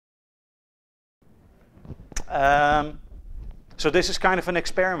So this is kind of an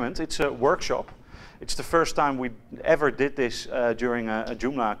experiment. It's a workshop. It's the first time we ever did this during a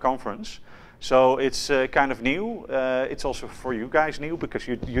Joomla conference. So it's kind of new. It's also for you guys new because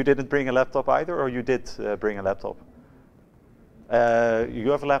you didn't bring a laptop either, or you did bring a laptop?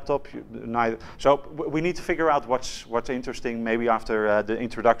 You have a laptop? Neither. So we need to figure out what's interesting. Maybe after the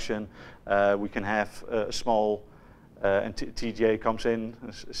introduction, we can have a small, and TJ comes in,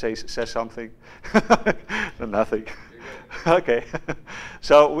 says something. Nothing. Okay.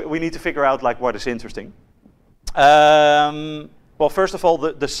 So we need to figure out like what is interesting. Well, first of all,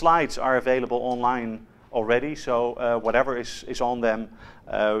 the slides are available online already. So whatever is on them,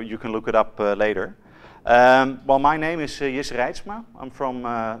 you can look it up later. Well, my name is Jisse Reitsma. I'm from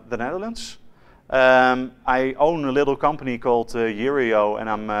the Netherlands. I own a little company called Jirio, and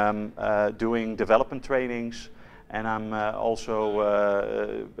I'm doing development trainings, and I'm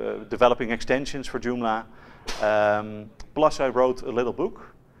also developing extensions for Joomla. Plus, I wrote a little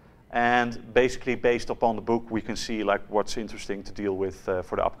book, and basically, based upon the book, we can see like what's interesting to deal with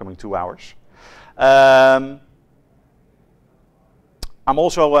for the upcoming 2 hours. I'm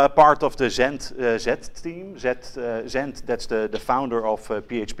also part of the Zend team. Zend, that's the founder of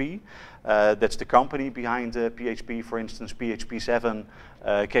PHP. That's the company behind PHP. For instance, PHP 7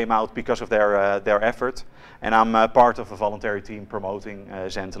 came out because of their effort. And I'm part of a voluntary team promoting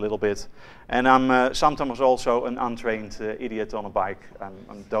Zend a little bit. And I'm sometimes also an untrained idiot on a bike. I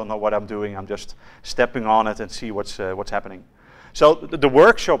don't know what I'm doing. I'm just stepping on it and see what's happening. So the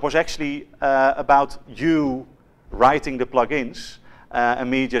workshop was actually about you writing the plugins.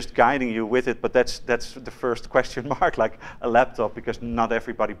 And me just guiding you with it, but that's the first question mark, like a laptop, because not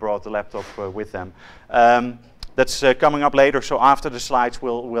everybody brought a laptop with them. That's coming up later, so after the slides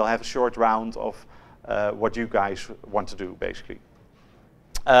we'll have a short round of what you guys want to do, basically.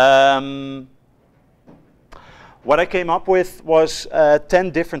 What I came up with was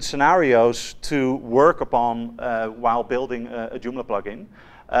 10 different scenarios to work upon while building a Joomla plugin.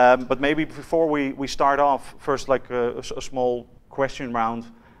 But maybe before we start off, first like a small question round.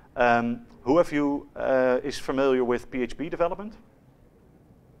 Who of you is familiar with PHP development?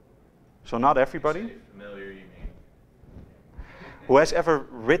 So not everybody? Familiar, you mean? Who has ever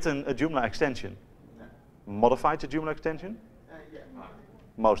written a Joomla extension? No. Modified the Joomla extension? Yeah.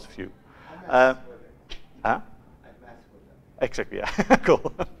 Most of you. I messed with it. Huh? I messed with it. Exactly, yeah,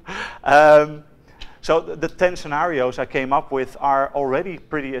 cool. So the 10 scenarios I came up with are already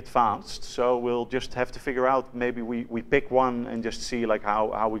pretty advanced, so we'll just have to figure out, maybe we pick one and just see like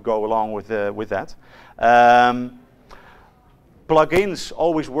how we go along with that. Plugins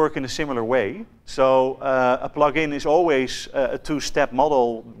always work in a similar way. So a plugin is always a two-step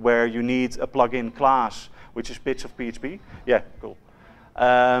model where you need a plugin class, which is bits of PHP. Yeah, cool.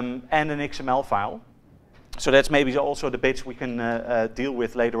 And an XML file. So that's maybe also the bits we can deal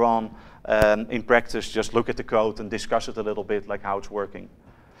with later on in practice. Just look at the code and discuss it a little bit, like how it's working.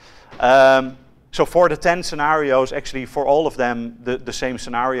 So for the 10 scenarios, actually for all of them, the same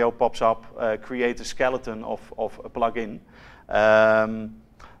scenario pops up, create a skeleton of a plugin.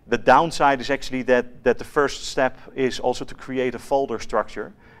 The downside is actually that the first step is also to create a folder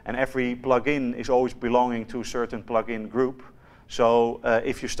structure. And every plugin is always belonging to a certain plugin group. So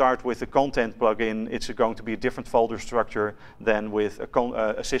if you start with a content plugin, it's going to be a different folder structure than with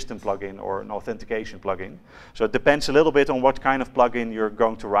a system plugin or an authentication plugin. So it depends a little bit on what kind of plugin you're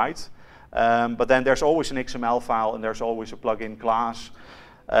going to write. But then there's always an XML file and there's always a plugin class.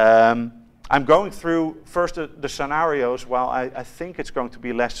 I'm going through first the scenarios. Well, I think it's going to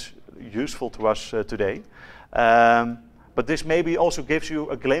be less useful to us today. But this maybe also gives you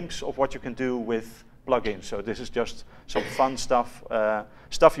a glimpse of what you can do with plugins. So this is just some fun stuff,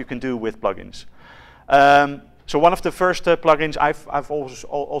 stuff you can do with plugins. So one of the first plugins I've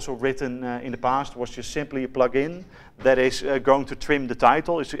also written in the past was just simply a plugin that is going to trim the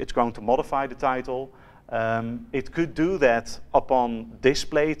title. It's going to modify the title. It could do that upon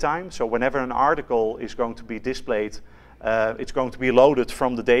display time. So whenever an article is going to be displayed, it's going to be loaded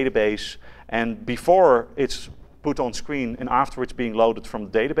from the database, and before it's put on screen and after it's being loaded from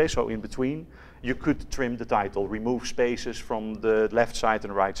the database, so in between, you could trim the title, remove spaces from the left side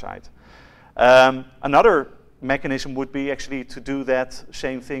and the right side. Another mechanism would be actually to do that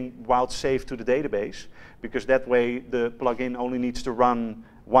same thing while it's saved to the database, because that way the plugin only needs to run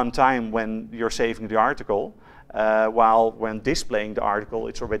one time when you're saving the article, while when displaying the article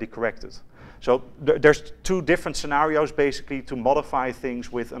it's already corrected. So there's two different scenarios basically to modify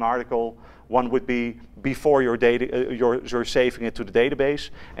things with an article. One would be before you're saving it to the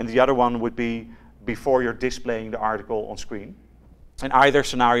database, and the other one would be before you're displaying the article on screen. And either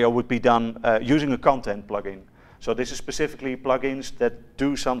scenario would be done using a content plugin. So this is specifically plugins that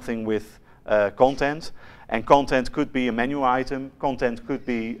do something with content. And content could be a menu item. Content could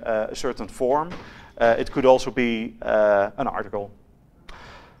be a certain form. It could also be an article.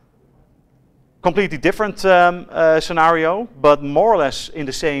 Completely different scenario, but more or less in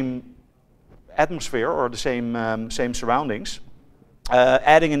the same atmosphere or the same surroundings.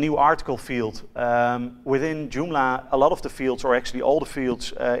 Adding a new article field. Within Joomla, a lot of the fields, or actually all the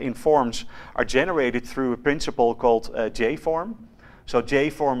fields in forms, are generated through a principle called JForm. So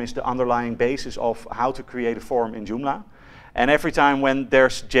JForm is the underlying basis of how to create a form in Joomla. And every time when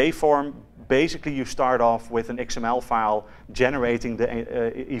there's JForm, basically you start off with an XML file generating the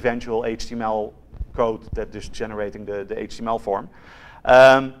eventual HTML code that is generating the HTML form.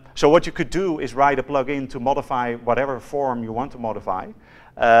 So what you could do is write a plugin to modify whatever form you want to modify.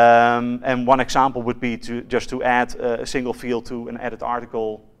 And one example would be just to add a single field to an edit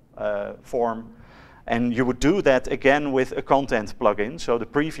article form. And you would do that again with a content plugin. So the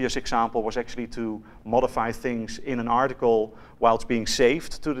previous example was actually to modify things in an article while it's being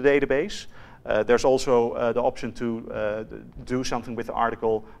saved to the database. There's also the option to do something with the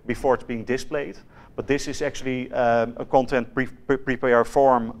article before it's being displayed. But this is actually a content prepare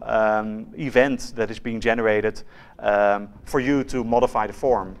form event that is being generated for you to modify the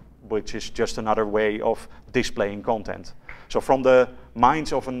form, which is just another way of displaying content. So from the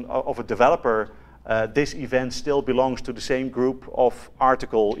minds of a developer, this event still belongs to the same group of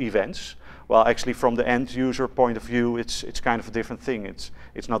article events. Well, actually, from the end user point of view, it's kind of a different thing.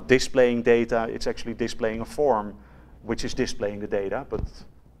 It's not displaying data, it's actually displaying a form, which is displaying the data. But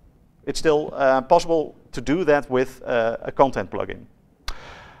it's still possible to do that with a content plugin.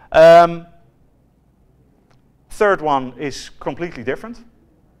 Third one is completely different.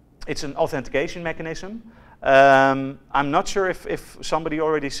 It's an authentication mechanism. I'm not sure if somebody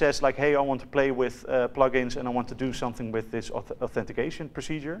already says like, hey, I want to play with plugins and I want to do something with this authentication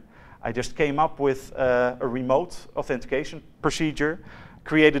procedure. I just came up with a remote authentication procedure,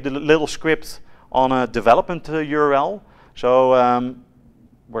 created a little script on a development URL. So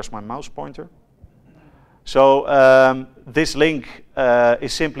where's my mouse pointer? So this link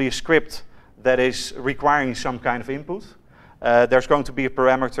is simply a script that is requiring some kind of input. There's going to be a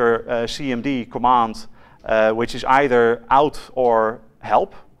parameter cmd command, which is either out or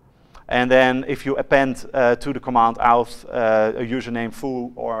help. And then if you append to the command out a username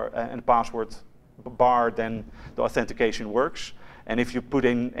foo or and a password bar, then the authentication works. And if you put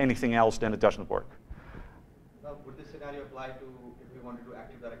in anything else, then it doesn't work. Now, would this scenario apply to if we want to do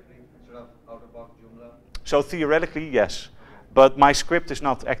Active Directory instead of out-of-box Joomla? So theoretically, yes. But my script is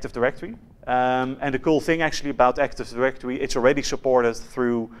not Active Directory. And the cool thing actually about Active Directory, it's already supported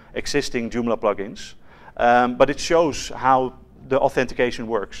through existing Joomla plugins. But it shows how the authentication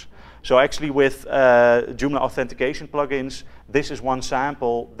works. So actually with Joomla authentication plugins, this is one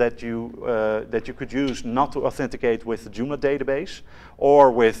sample that you could use not to authenticate with the Joomla database,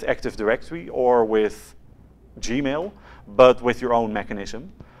 or with Active Directory, or with Gmail, but with your own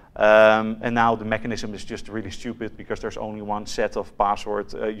mechanism. And now the mechanism is just really stupid because there's only one set of password,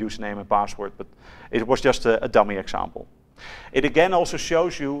 username and password, but it was just a dummy example. It again also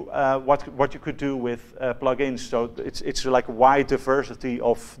shows you what you could do with plugins. So it's like a wide diversity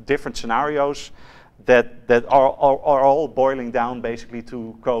of different scenarios that are all boiling down basically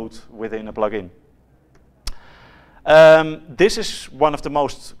to code within a plugin. This is one of the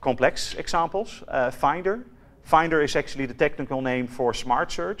most complex examples, Finder. Finder is actually the technical name for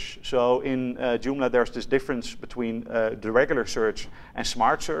smart search. So in Joomla there's this difference between the regular search and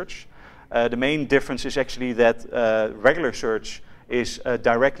smart search. The main difference is actually that regular search is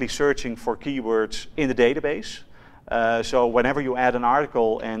directly searching for keywords in the database. So whenever you add an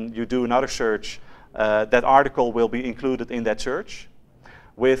article and you do another search, that article will be included in that search.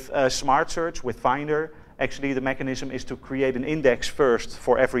 With smart search, with Finder, actually the mechanism is to create an index first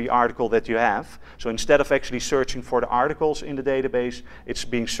for every article that you have. So instead of actually searching for the articles in the database, it's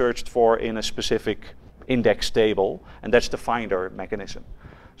being searched for in a specific index table, and that's the Finder mechanism.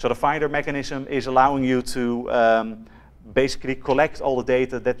 So the Finder mechanism is allowing you to basically collect all the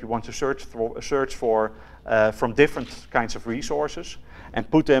data that you want to search for from different kinds of resources and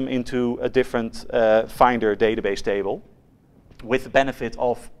put them into a different Finder database table with the benefit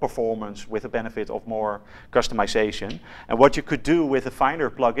of performance, with the benefit of more customization. And what you could do with a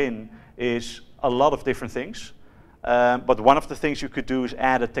Finder plugin is a lot of different things. But one of the things you could do is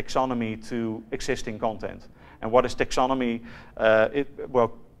add a taxonomy to existing content. And what is taxonomy?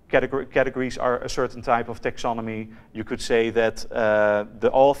 Well, categories are a certain type of taxonomy. You could say that the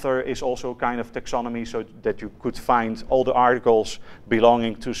author is also kind of taxonomy, so that you could find all the articles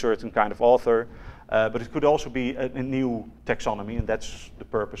belonging to a certain kind of author. But it could also be a new taxonomy, and that's the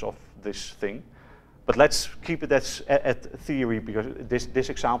purpose of this thing. But let's keep it at theory, because this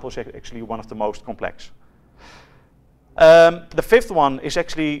example is actually one of the most complex. The fifth one is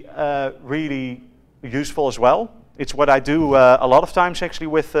actually really useful as well. It's what I do a lot of times actually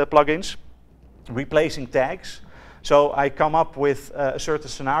with plugins, replacing tags. So I come up with a certain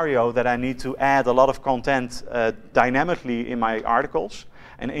scenario that I need to add a lot of content dynamically in my articles.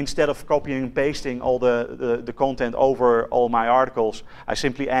 And instead of copying and pasting all the content over all my articles, I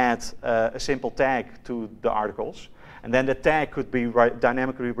simply add a simple tag to the articles. And then the tag could be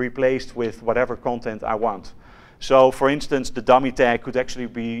dynamically replaced with whatever content I want. So for instance, the dummy tag could actually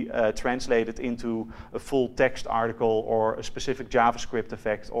be translated into a full text article or a specific JavaScript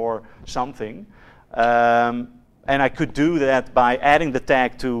effect or something. And I could do that by adding the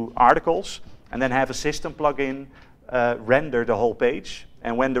tag to articles and then have a system plugin render the whole page.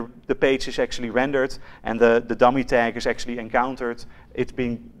 And when the page is actually rendered and the dummy tag is actually encountered, it's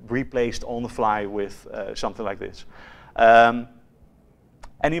being replaced on the fly with something like this.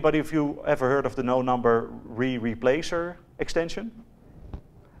 Anybody of you ever heard of the no number replacer extension?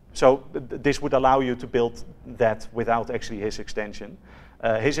 So this would allow you to build that without actually his extension.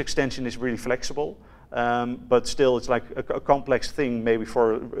 His extension is really flexible, but still it's like a complex thing maybe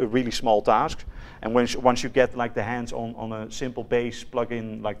for a really small task. And once you get like the hands on a simple base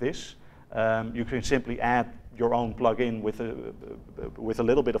plugin like this, you can simply add your own plugin with a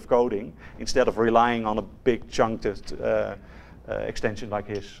little bit of coding instead of relying on a big chunked extension like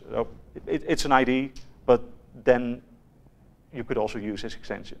his. So it's an ID, but then you could also use his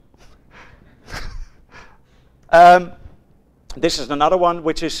extension. This is another one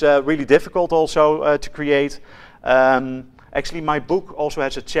which is really difficult also to create. Actually, my book also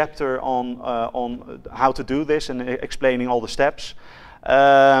has a chapter on how to do this and explaining all the steps.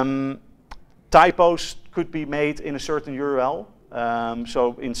 Typos could be made in a certain URL.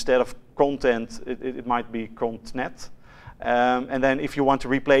 So instead of content, it might be contnet. And then if you want to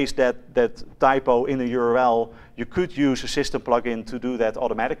replace that typo in a URL, you could use a system plugin to do that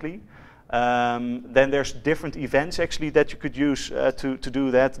automatically. Then there's different events actually that you could use to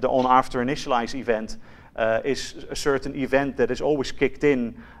do that. The on-after initialize event is a certain event that is always kicked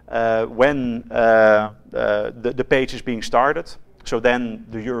in when the page is being started. So then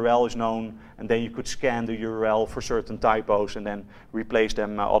the URL is known, and then you could scan the URL for certain typos and then replace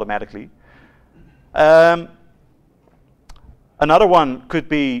them automatically. Another one could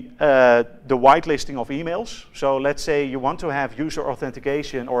be the whitelisting of emails. So let's say you want to have user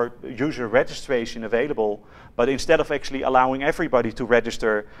authentication or user registration available, but instead of actually allowing everybody to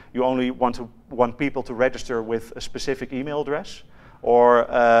register, you only want people to register with a specific email address or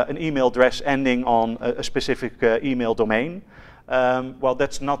an email address ending on a specific email domain. Well,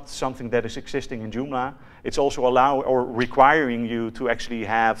 that's not something that is existing in Joomla. It's also requiring you to actually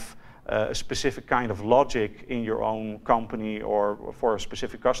have a specific kind of logic in your own company or for a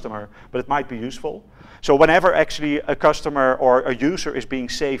specific customer, but it might be useful. So whenever actually a customer or a user is being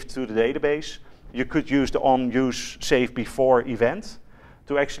saved to the database, you could use the on-use save before event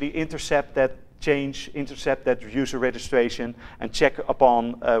to actually intercept that change, intercept that user registration, and check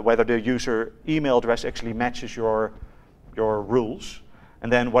upon whether the user email address actually matches your rules.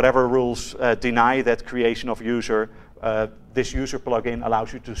 And then whatever rules deny that creation of user, this user plugin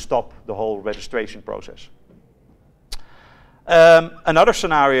allows you to stop the whole registration process. Another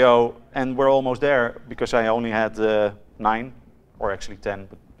scenario, and we're almost there because I only had 9, or actually 10,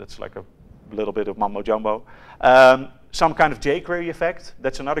 but that's like a little bit of mumbo jumbo. Some kind of jQuery effect.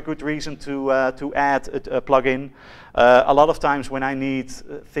 That's another good reason to add a plugin. A lot of times when I need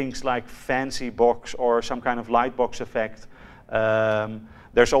things like fancy box or some kind of lightbox effect,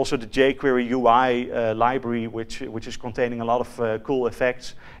 there's also the jQuery UI library, which is containing a lot of cool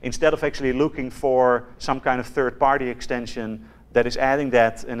effects. Instead of actually looking for some kind of third-party extension that is adding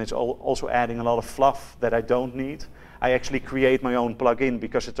that, and it's also adding a lot of fluff that I don't need, I actually create my own plugin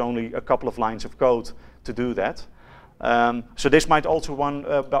because it's only a couple of lines of code to do that. So this might also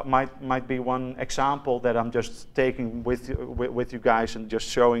might be one example that I'm just taking with you guys and just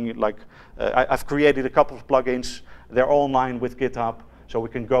showing you. Like I've created a couple of plugins. They're all online with GitHub, so we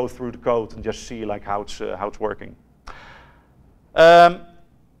can go through the code and just see like how it's working.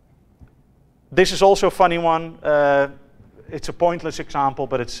 This is also a funny one. It's a pointless example,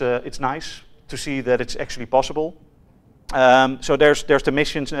 but it's nice to see that it's actually possible. So there's the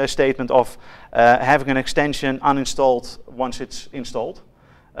mission statement of having an extension uninstalled once it's installed.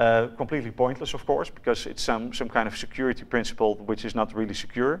 Completely pointless, of course, because it's some kind of security principle which is not really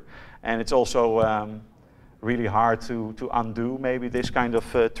secure, and it's also really hard to undo maybe this kind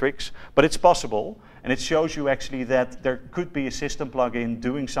of tricks, but it's possible, and it shows you actually that there could be a system plugin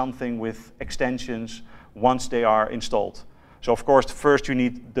doing something with extensions once they are installed. So of course, first you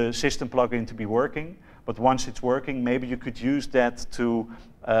need the system plugin to be working, but once it's working, maybe you could use that to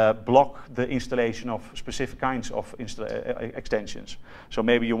block the installation of specific kinds of extensions. So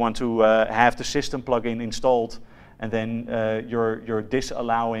maybe you want to have the system plugin installed, and then you're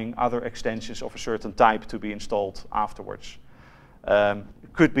disallowing other extensions of a certain type to be installed afterwards.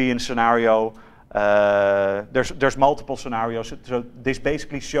 Could be in a scenario, there's multiple scenarios, so this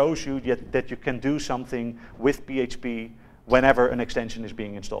basically shows you that you can do something with PHP whenever an extension is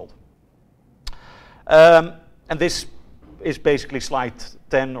being installed. And this is basically slide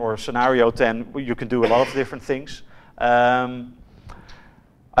 10 or scenario 10. You can do a lot of different things. I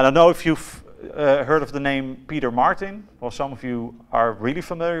don't know if you've heard of the name Peter Martin. Well, some of you are really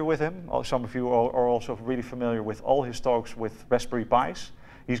familiar with him. Some of you are also really familiar with all his talks with Raspberry Pis.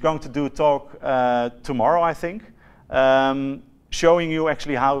 He's going to do a talk tomorrow, I think, showing you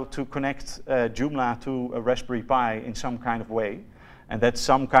actually how to connect Joomla to a Raspberry Pi in some kind of way. And that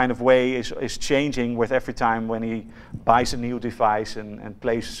some kind of way is changing with every time when he buys a new device and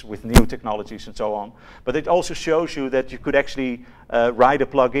plays with new technologies and so on. But it also shows you that you could actually write a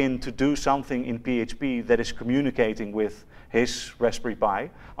plugin to do something in PHP that is communicating with his Raspberry Pi.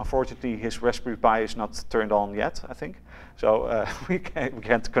 Unfortunately, his Raspberry Pi is not turned on yet, I think. So we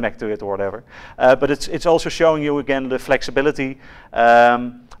can't connect to it or whatever. But it's also showing you again the flexibility.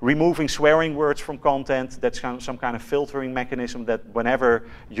 Removing swearing words from content, that's some kind of filtering mechanism that whenever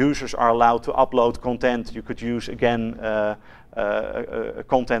users are allowed to upload content, you could use again a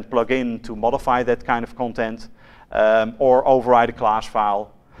content plugin to modify that kind of content, or override a class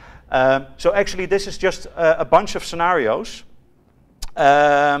file. So actually this is just a bunch of scenarios.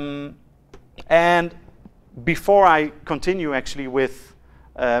 And before I continue actually with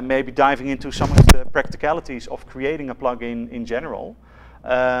maybe diving into some of the practicalities of creating a plugin in general,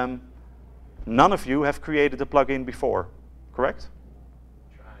 none of you have created a plugin before, correct?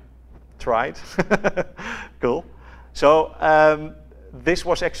 Tried. Cool. So this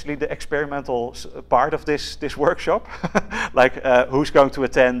was actually the experimental part of this workshop. Like who's going to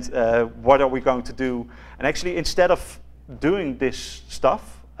attend, what are we going to do? And actually instead of doing this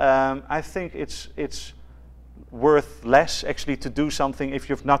stuff, I think it's worth less actually to do something if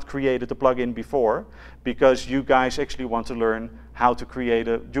you've not created a plugin before, because you guys actually want to learn how to create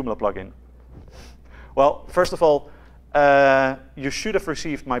a Joomla plugin. Well, first of all, you should have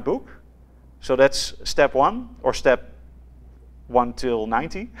received my book. So that's step 1, or step 1 till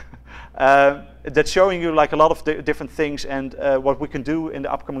 90. That's showing you like a lot of different things, and what we can do in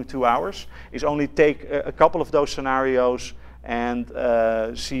the upcoming 2 hours is only take a couple of those scenarios and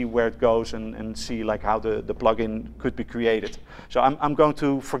see where it goes and see like how the plugin could be created. So I'm going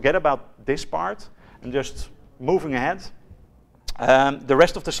to forget about this part and just moving ahead. The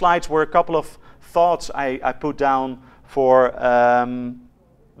rest of the slides were a couple of thoughts I put down for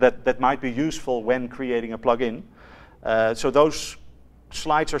that might be useful when creating a plugin. So those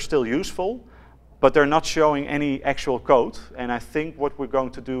slides are still useful, but they're not showing any actual code. And I think what we're going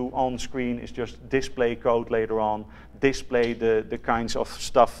to do on screen is just display code later on, display the kinds of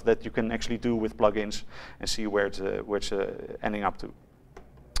stuff that you can actually do with plugins and see where it's ending up to.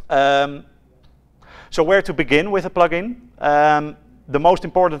 So where to begin with a plugin? The most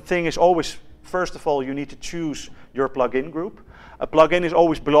important thing is always, first of all, you need to choose your plugin group. A plugin is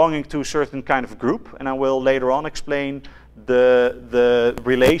always belonging to a certain kind of group, and I will later on explain the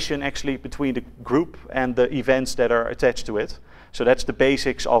relation actually between the group and the events that are attached to it. So that's the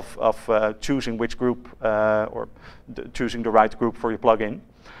basics of choosing which group or choosing the right group for your plugin.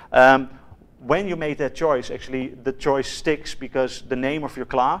 When you made that choice, actually the choice sticks because the name of your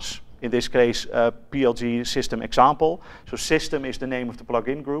class, in this case PLG system example, so system is the name of the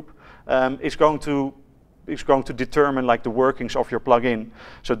plugin group, is going to determine like the workings of your plugin.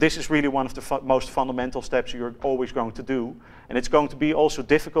 So this is really one of the most fundamental steps you're always going to do, and it's going to be also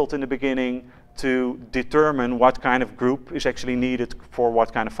difficult in the beginning to determine what kind of group is actually needed for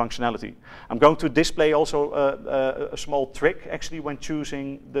what kind of functionality. I'm going to display also a small trick actually when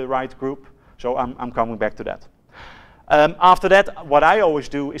choosing the right group, so I'm coming back to that. After that, what I always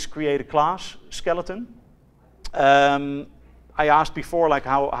do is create a class skeleton. I asked before, like,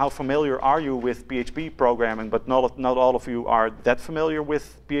 how familiar are you with PHP programming, but not all of you are that familiar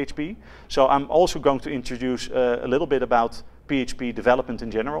with PHP. So I'm also going to introduce a little bit about PHP development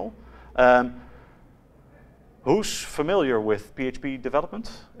in general. Who's familiar with PHP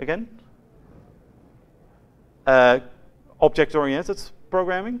development again? Object-oriented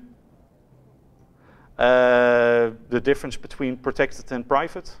programming. The difference between protected and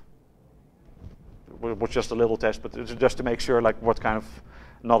private. It was just a little test, but it's just to make sure like what kind of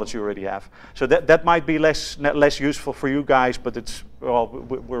knowledge you already have. So that might be less useful for you guys, but it's well,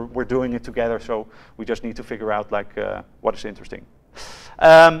 we're doing it together, so we just need to figure out like what is interesting.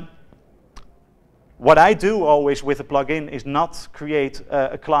 What I do always with a plugin is not create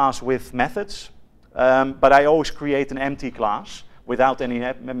a class with methods, but I always create an empty class without any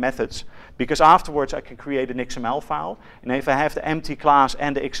methods, because afterwards I can create an XML file, and if I have the empty class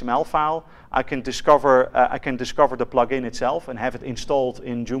and the XML file, I can discover the plugin itself and have it installed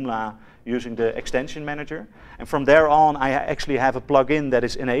in Joomla using the extension manager. And from there on, I actually have a plugin that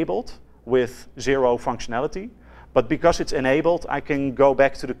is enabled with 0 functionality. But because it's enabled, I can go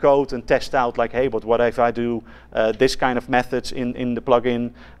back to the code and test out like, hey, but what if I do this kind of methods in the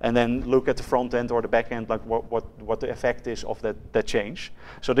plugin, and then look at the front end or the back end, like what the effect is of that change.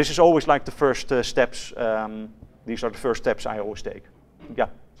 So this is always like the first steps. These are the first steps I always take. Yeah.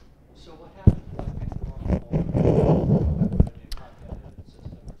 So what happens when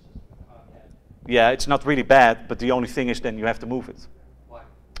Yeah, it's not really bad, but the only thing is then you have to move it. Why?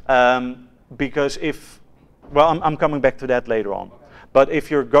 Because if, well, I'm coming back to that later on. Okay. But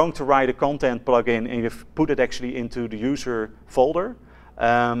if you're going to write a content plugin and you've put it actually into the user folder,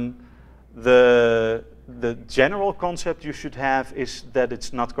 the general concept you should have is that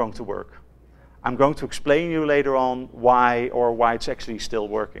it's not going to work. I'm going to explain you later on why it's actually still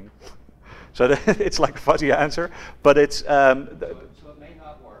working. So it's like a fuzzy answer, but it's... so it may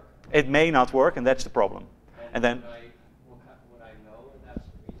not work. It may not work, and that's the problem. And then... Would I know that's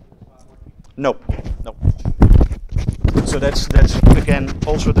the reason it's not working? Nope. Nope. So that's again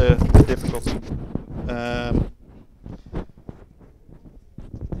also the difficulty.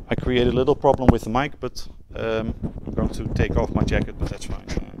 I created a little problem with the mic, but I'm going to take off my jacket, but that's fine.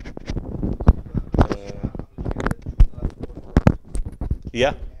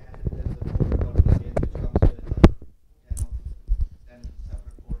 Yeah.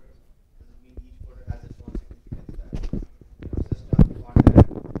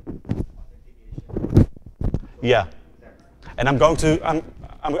 Yeah, and I'm going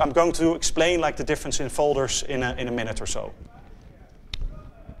to explain like the difference in folders in a minute or so.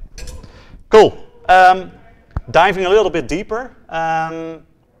 Cool. Diving a little bit deeper,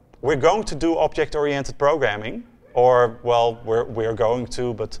 we're going to do object-oriented programming, or well, we're going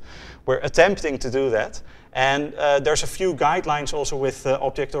to, but we're attempting to do that. And there's a few guidelines also with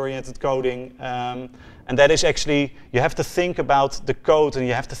object-oriented coding. And that is actually, you have to think about the code, and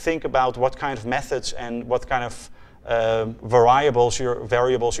you have to think about what kind of methods and what kind of variables you're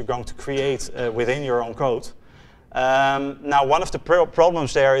going to create within your own code. Now, one of the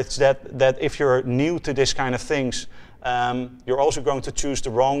problems there is that if you're new to this kind of things, you're also going to choose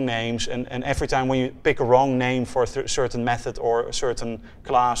the wrong names, and every time when you pick a wrong name for a certain method or a certain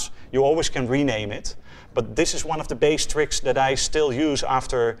class, you always can rename it. But this is one of the base tricks that I still use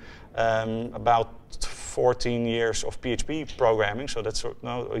after about 14 years of PHP programming, so that's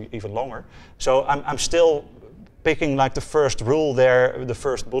no, even longer. So I'm still picking like the first rule there, the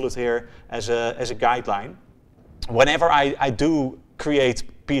first bullet here as a guideline. Whenever I do create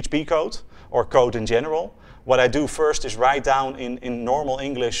PHP code or code in general, what I do first is write down in normal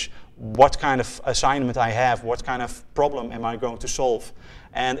English what kind of assignment I have, what kind of problem am I going to solve.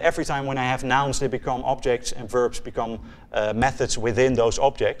 And every time when I have nouns, they become objects, and verbs become methods within those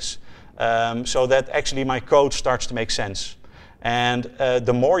objects, so that actually my code starts to make sense. And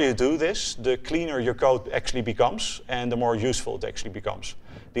the more you do this, the cleaner your code actually becomes, and the more useful it actually becomes.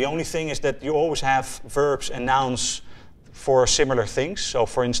 The only thing is that you always have verbs and nouns for similar things. So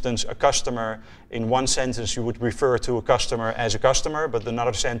for instance, a customer, in one sentence you would refer to a customer as a customer, but in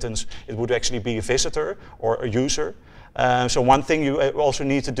another sentence it would actually be a visitor or a user. So one thing you also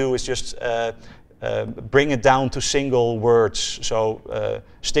need to do is just bring it down to single words. So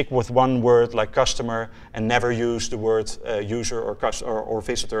stick with one word like customer and never use the word user or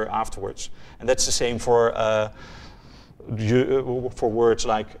visitor afterwards. And that's the same for words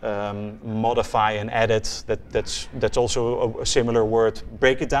like modify and edit. That's also a similar word.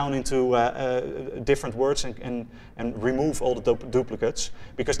 Break it down into different words and remove all the duplicates,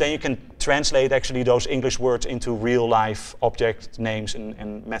 because then you can translate actually those English words into real life object names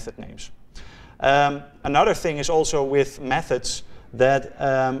and method names. Another thing is also with methods that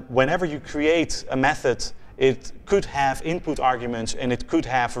whenever you create a method, it could have input arguments and it could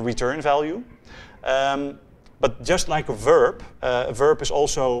have a return value. But just like a verb is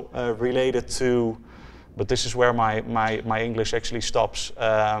also related to but this is where my English actually stops.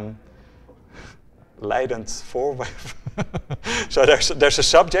 Leidend voorwerp. So there's a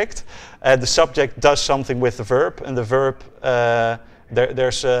subject, and the subject does something with the verb, and the verb,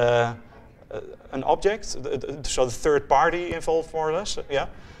 there's an object, so the third party involved more or less, yeah.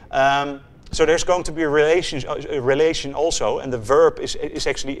 So there's going to be a relation also, and the verb is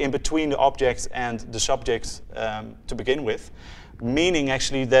actually in between the object and the subject to begin with, meaning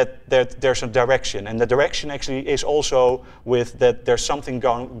actually that there's a direction, and the direction actually is also with that there's something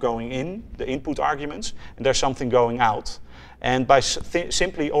going in, the input arguments, and there's something going out. And by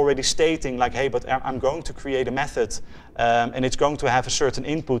simply already stating like, hey, but I'm going to create a method, and it's going to have a certain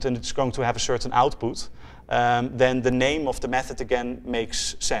input and it's going to have a certain output, then the name of the method again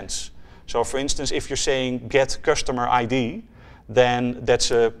makes sense. So for instance, if you're saying get customer ID, then that's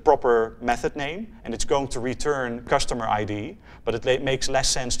a proper method name, and it's going to return customer ID, but it makes less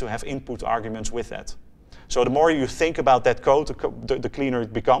sense to have input arguments with that. So the more you think about that code, the cleaner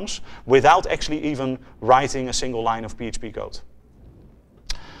it becomes, without actually even writing a single line of PHP code.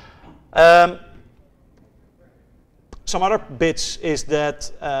 Some other bits is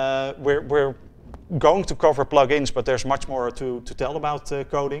that we're going to cover plugins, but there's much more to tell about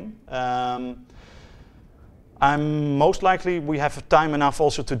coding. Most likely we have time enough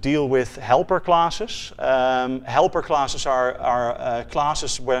also to deal with helper classes. Helper classes are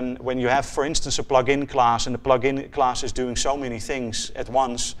classes when you have, for instance, a plugin class, and the plugin class is doing so many things at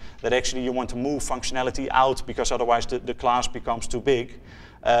once that actually you want to move functionality out because otherwise the class becomes too big.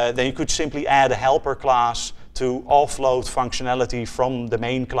 Then you could simply add a helper class to offload functionality from the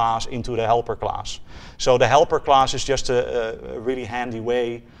main class into the helper class. So the helper class is just a really handy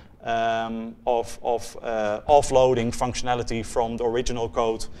way of offloading functionality from the original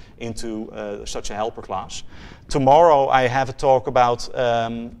code into such a helper class. Tomorrow I have a talk about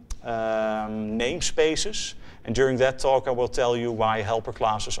namespaces, and during that talk I will tell you why helper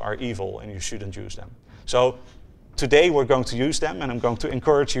classes are evil and you shouldn't use them. So today we're going to use them, and I'm going to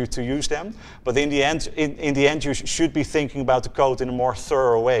encourage you to use them, but in the end you should be thinking about the code in a more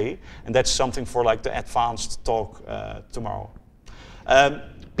thorough way, and that's something for like the advanced talk tomorrow.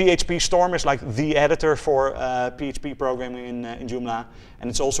 PHP Storm is like the editor for PHP programming in Joomla, and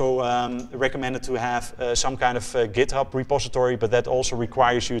it's also recommended to have some kind of GitHub repository, but that also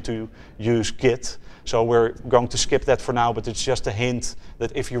requires you to use Git. So we're going to skip that for now, but it's just a hint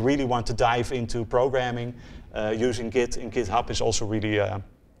that if you really want to dive into programming, using Git in GitHub is also really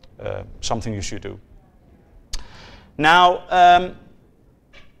something you should do. Now,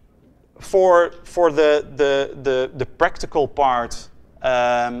 for the practical part,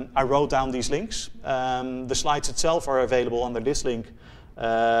 I wrote down these links. The slides itself are available under this link.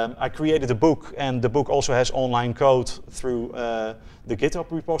 I created a book, and the book also has online code through the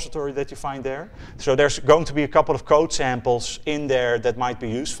GitHub repository that you find there. So there's going to be a couple of code samples in there that might be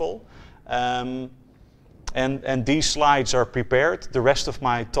useful. And these slides are prepared. The rest of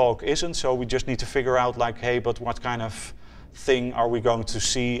my talk isn't, so we just need to figure out like, hey, but what kind of thing are we going to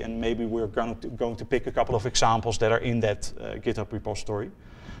see, and maybe we're going to pick a couple of examples that are in that GitHub repository.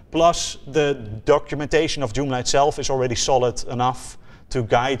 Plus, the documentation of Joomla itself is already solid enough to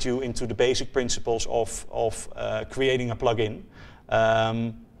guide you into the basic principles of creating a plugin.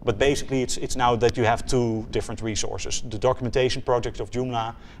 But basically, it's now that you have two different resources: the documentation project of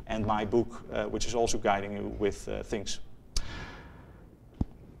Joomla and my book, which is also guiding you with things.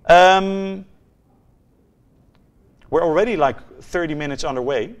 We're already like 30 minutes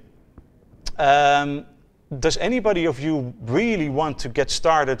underway. Does anybody of you really want to get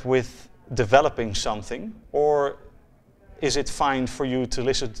started with developing something, or is it fine for you to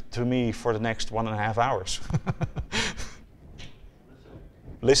listen to me for the next 1.5 hours?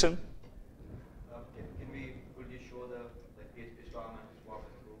 Listen? Could you show the PHP Storm and just walk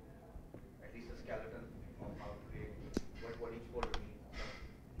us through at least a skeleton of how to create what each folder means?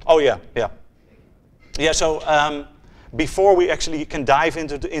 Oh yeah, yeah. Yeah, so before we actually can dive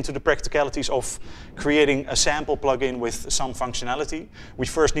into the practicalities of creating a sample plugin with some functionality, we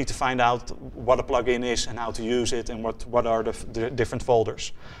first need to find out what a plugin is and how to use it and what are the different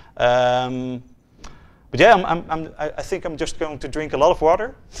folders. But yeah, I think I'm just going to drink a lot of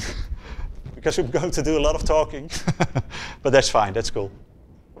water because I'm going to do a lot of talking. But that's fine, that's cool.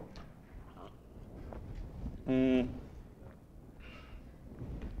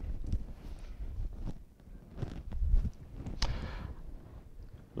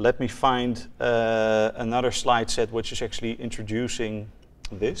 Let me find another slide set which is actually introducing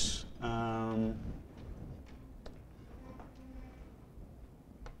this.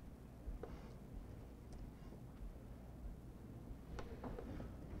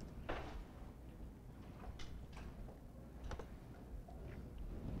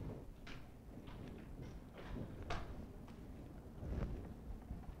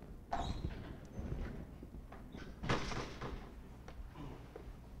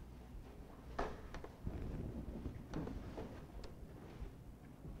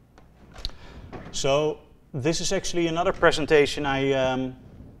 So this is actually another presentation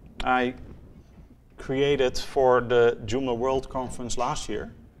I created for the Joomla World Conference last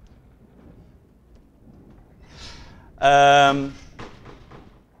year. And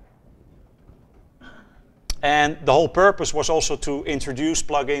the whole purpose was also to introduce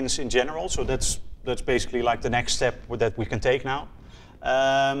plugins in general. So that's basically like the next step that we can take now.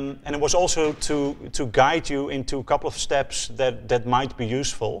 And it was also to guide you into a couple of steps that might be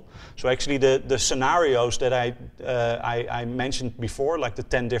useful. So actually the scenarios that I mentioned before, like the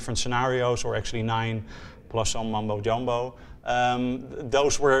 10 different scenarios, or actually 9 plus some mumbo jumbo,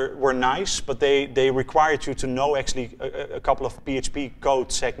 those were nice, but they required you to know actually a couple of PHP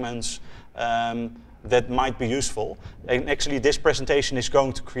code segments that might be useful. And actually this presentation is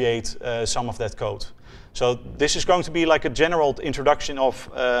going to create some of that code. So this is going to be like a general introduction of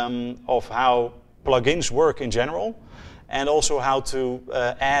how plugins work in general, and also how to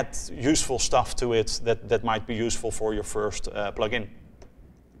add useful stuff to it that might be useful for your first plugin.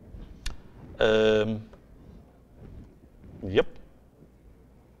 Yep.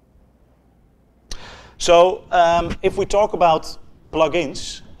 So if we talk about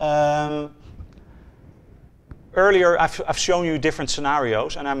plugins, earlier I've shown you different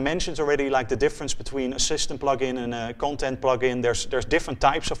scenarios, and I mentioned already like the difference between a system plugin and a content plugin. There's different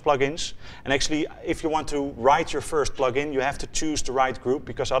types of plugins, and actually if you want to write your first plugin, you have to choose the right group,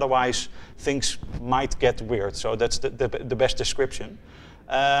 because otherwise things might get weird. So that's the best description.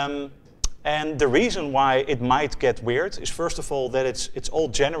 And the reason why it might get weird is, first of all, that it's all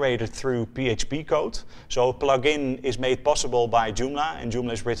generated through PHP code. So a plugin is made possible by Joomla, and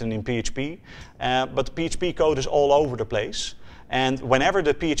Joomla is written in PHP. But the PHP code is all over the place. And whenever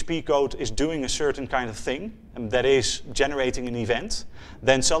the PHP code is doing a certain kind of thing, and that is generating an event,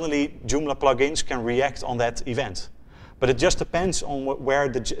 then suddenly Joomla plugins can react on that event. But it just depends on where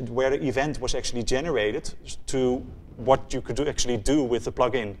the event was actually generated to what you could actually do with the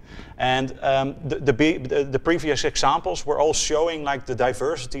plugin. And the previous examples were all showing like the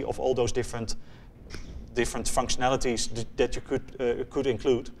diversity of all those different functionalities that you could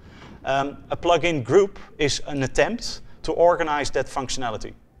include. A plugin group is an attempt to organize that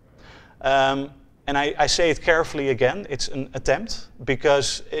functionality. And I say it carefully again, it's an attempt,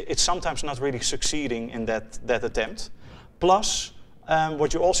 because it's sometimes not really succeeding in that attempt. Plus,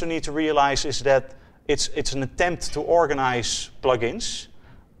 what you also need to realize is that it's an attempt to organize plugins,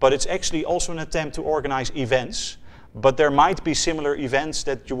 but it's actually also an attempt to organize events. But there might be similar events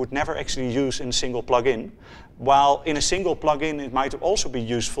that you would never actually use in a single plugin. While in a single plugin, it might also be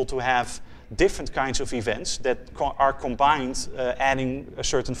useful to have different kinds of events that are combined, adding a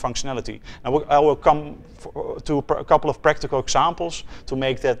certain functionality. Now, I will come to a couple of practical examples to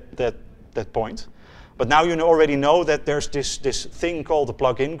make that point. But now you already know that there's this thing called the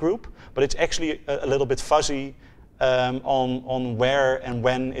plugin group, but it's actually a little bit fuzzy on where and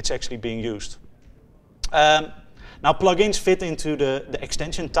when it's actually being used. Now plugins fit into the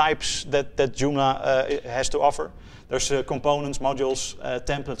extension types that Joomla has to offer. There's components, modules,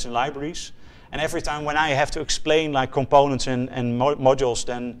 templates, and libraries. And every time when I have to explain like components and modules,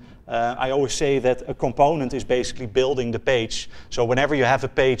 then I always say that a component is basically building the page. So whenever you have a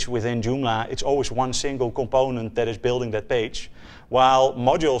page within Joomla, it's always one single component that is building that page. While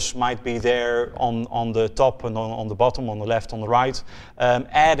modules might be there on the top and on the bottom, on the left, on the right,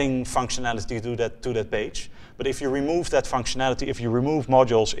 adding functionality to that page. But if you remove that functionality, if you remove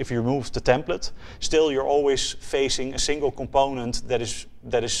modules, if you remove the template, still you're always facing a single component that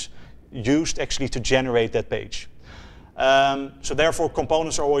is used actually to generate that page. So therefore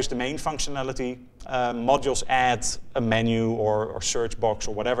components are always the main functionality. Modules add a menu or search box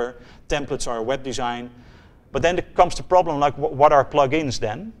or whatever. Templates are web design. But then comes the problem, like what are plugins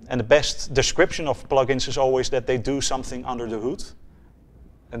then? And the best description of plugins is always that they do something under the hood.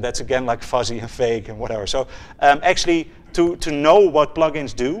 And that's again like fuzzy and vague and whatever. So actually to know what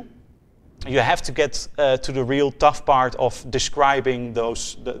plugins do, you have to get to the real tough part of describing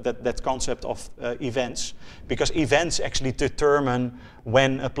that concept of events, because events actually determine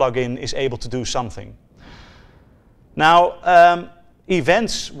when a plugin is able to do something. Now,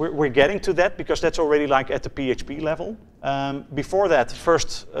 events, we're getting to that because that's already like at the PHP level. Before that,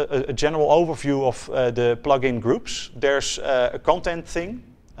 first a general overview of the plugin groups. There's a content thing.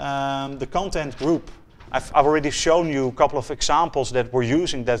 The content group, I've already shown you a couple of examples that we're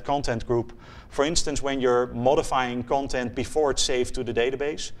using that content group. For instance, when you're modifying content before it's saved to the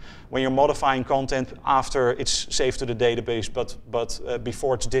database, when you're modifying content after it's saved to the database, but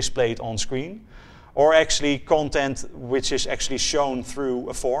before it's displayed on screen, or actually content which is actually shown through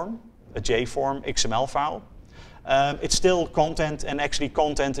a form, a JForm XML file. It's still content, and actually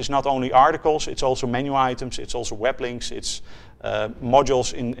content is not only articles, it's also menu items, it's also web links, it's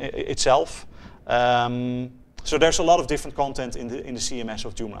modules in itself. So there's a lot of different content in the CMS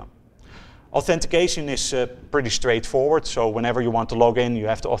of Joomla. Authentication is pretty straightforward, so whenever you want to log in, you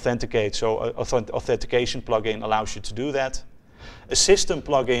have to authenticate, so authentication plugin allows you to do that. A system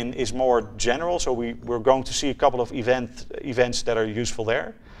plugin is more general, so we're going to see a couple of events that are useful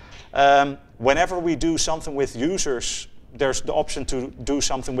there. Whenever we do something with users, there's the option to do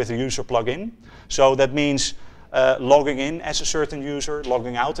something with a user plugin. So that means logging in as a certain user,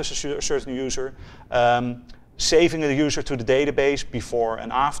 logging out as a certain user, saving a user to the database before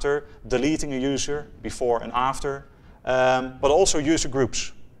and after, deleting a user before and after, but also user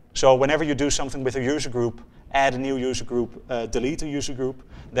groups. So whenever you do something with a user group, add a new user group, delete a user group,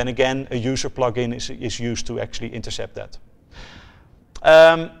 then again a user plugin is used to actually intercept that.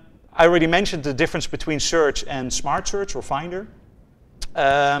 I already mentioned the difference between search and smart search or finder.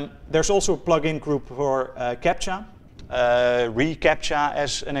 There's also a plugin group for CAPTCHA, reCAPTCHA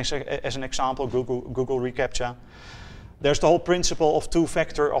as an example, Google reCAPTCHA. There's the whole principle of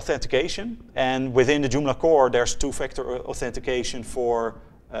two-factor authentication, and within the Joomla core there's two-factor authentication for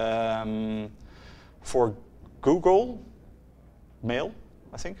Google Mail,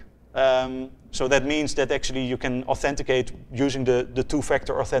 I think. So that means that actually you can authenticate using the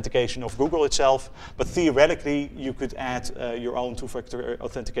two-factor authentication of Google itself, but theoretically you could add your own two-factor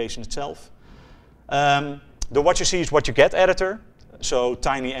authentication itself. The what you see is what you get editor. So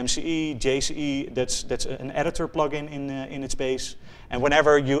TinyMCE, JCE, that's an editor plugin in its base. And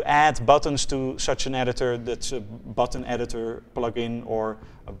whenever you add buttons to such an editor, that's a button editor plugin or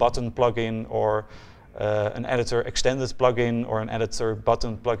a button plugin or an editor extended plugin or an editor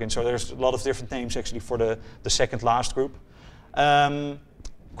button plugin. So there's a lot of different names actually for the second last group.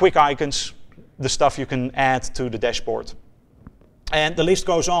 Quick icons, the stuff you can add to the dashboard. And the list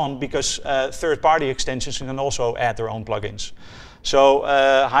goes on because third-party extensions can also add their own plugins. So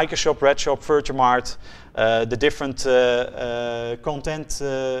Hikershop, Redshop, Virtuemart, the different content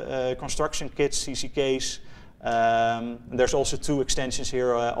construction kits, CCKs. There's also two extensions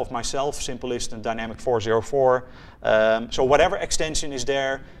here of myself, Simplist and Dynamic 404. So whatever extension is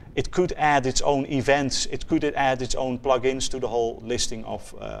there, it could add its own events, it could add its own plugins to the whole listing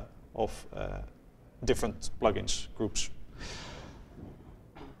of different plugins groups.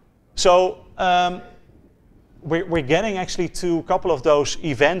 So we're getting actually to a couple of those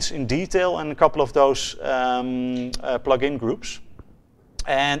events in detail and a couple of those plugin groups.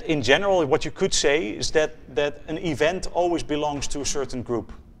 And in general, what you could say is that an event always belongs to a certain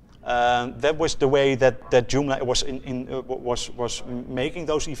group. That was the way that Joomla was making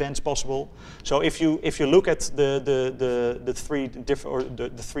those events possible. So if you look at the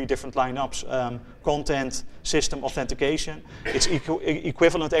three different lineups, content, system, authentication, it's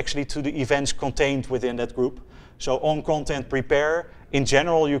equivalent actually to the events contained within that group. So on content prepare, in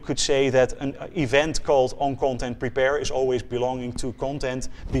general, you could say that an event called on content prepare is always belonging to content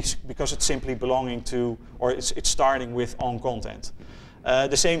because it's simply belonging to, or it's starting with on content.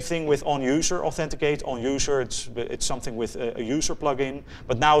 The same thing with on user authenticate. On user, it's something with a user plugin,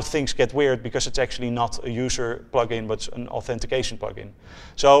 but now things get weird because it's actually not a user plugin, but an authentication plugin.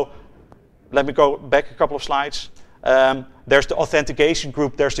 So let me go back a couple of slides. There's the authentication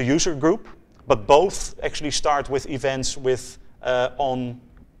group, there's the user group, but both actually start with events with on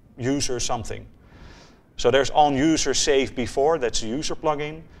user something. So there's on user save before, that's a user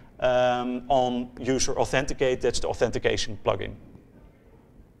plugin. On user authenticate, that's the authentication plugin.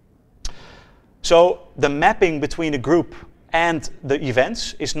 So the mapping between a group and the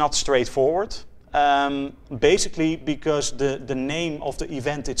events is not straightforward. Basically because the name of the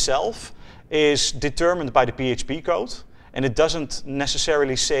event itself is determined by the PHP code, and it doesn't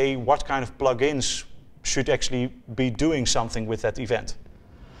necessarily say what kind of plugins should actually be doing something with that event.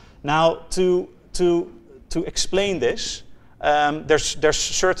 Now, to explain this, there's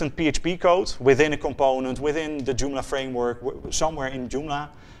certain PHP code within a component, within the Joomla framework, somewhere in Joomla.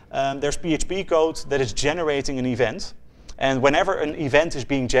 There's PHP code that is generating an event. And whenever an event is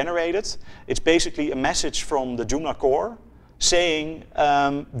being generated, it's basically a message from the Joomla core saying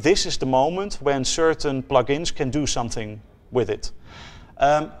this is the moment when certain plugins can do something with it.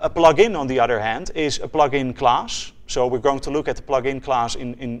 A plugin, on the other hand, is a plugin class. So we're going to look at the plugin class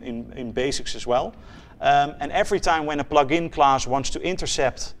in basics as well. And every time when a plugin class wants to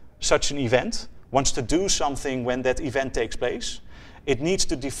intercept such an event, wants to do something when that event takes place, it needs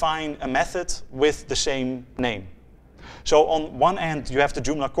to define a method with the same name. So on one end, you have the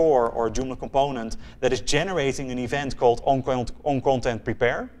Joomla core or Joomla component that is generating an event called on content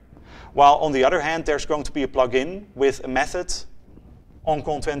prepare. while on the other hand, there's going to be a plugin with a method on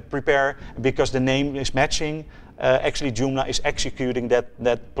content prepare. Because the name is matching, actually Joomla is executing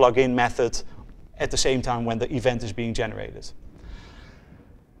that plugin method at the same time when the event is being generated.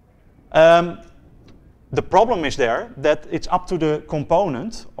 The problem is there that it's up to the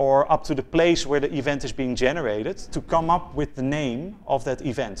component or up to the place where the event is being generated to come up with the name of that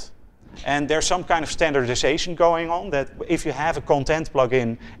event. And there's some kind of standardization going on that if you have a content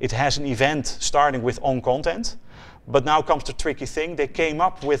plugin, it has an event starting with onContent. But now comes the tricky thing. They came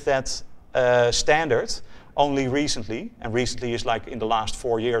up with that standard only recently, and recently is like in the last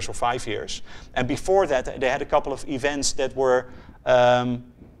 4 years or 5 years. And before that, they had a couple of events that were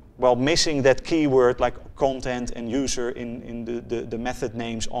well, missing that keyword like content and user in the method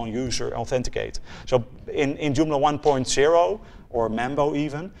names on user authenticate. So in Joomla 1.0 or Mambo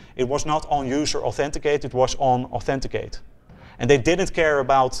even, it was not on user authenticate, it was on authenticate. And they didn't care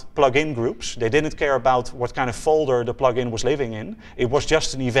about plugin groups. They didn't care about what kind of folder the plugin was living in. It was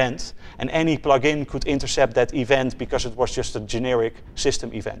just an event, and any plugin could intercept that event because it was just a generic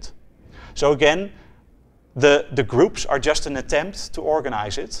system event. So again, the groups are just an attempt to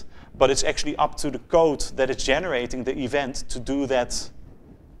organize it, but it's actually up to the code that is generating the event to do that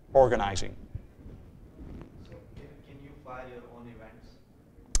organizing. So can you file your own events?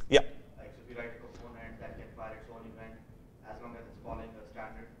 Yeah. Like, so if you write a component that can file its own event as long as it's following a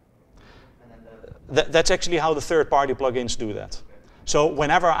standard? And then That's actually how the third-party plugins do that. Okay. So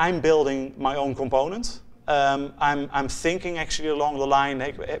whenever I'm building my own component, I'm thinking actually along the line,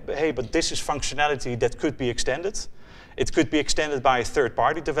 hey, but this is functionality that could be extended. It could be extended by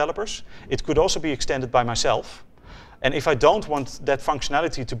third-party developers. It could also be extended by myself. And if I don't want that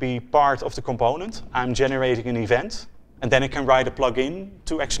functionality to be part of the component, I'm generating an event, and then I can write a plugin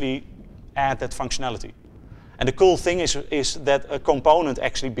to actually add that functionality. And the cool thing is that a component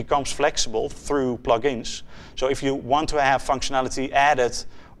actually becomes flexible through plugins. So if you want to have functionality added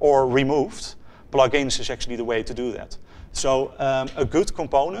or removed, plugins is actually the way to do that. So a good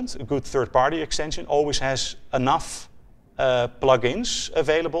component, a good third-party extension, always has enough plugins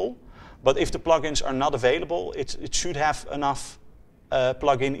available. But if the plugins are not available, it should have enough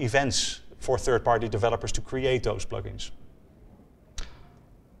plugin events for third-party developers to create those plugins.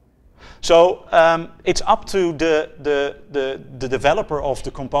 So it's up to the developer of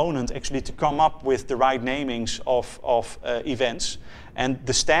the component actually to come up with the right namings of events. And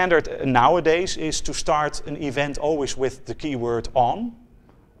the standard nowadays is to start an event always with the keyword on.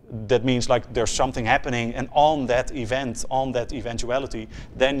 That means like there's something happening, and on that event, on that eventuality,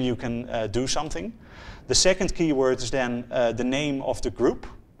 then you can do something. The second keyword is then the name of the group.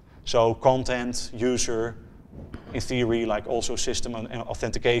 So content, user, in theory, like also system and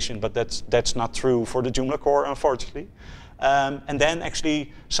authentication, but that's not true for the Joomla core, unfortunately. And then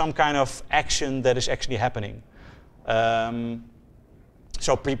actually some kind of action that is actually happening.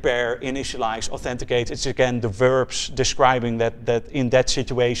 So prepare, initialize, authenticate. It's again the verbs describing that in that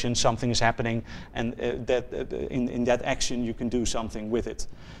situation something is happening, and that in that action you can do something with it.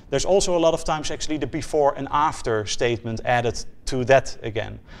 There's also a lot of times actually the before and after statement added to that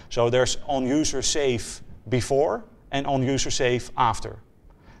again. So there's on user save before and on user save after.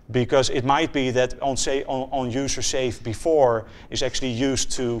 Because it might be that on user save before is actually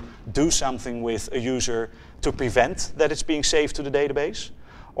used to do something with a user to prevent that it's being saved to the database.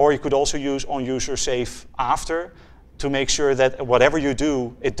 Or you could also use on user save after to make sure that whatever you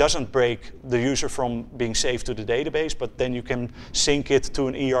do, it doesn't break the user from being saved to the database, but then you can sync it to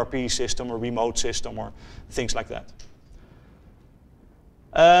an ERP system or remote system or things like that.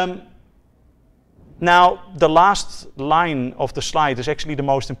 Now, the last line of the slide is actually the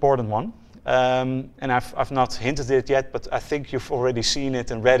most important one. And I've not hinted it yet, but I think you've already seen it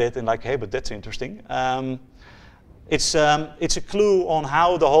and read it and like, hey, but that's interesting. It's a clue on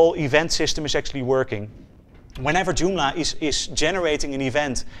how the whole event system is actually working. Whenever Joomla is generating an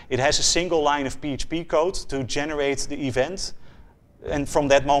event, it has a single line of PHP code to generate the event. And from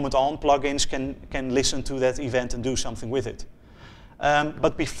that moment on, plugins can listen to that event and do something with it.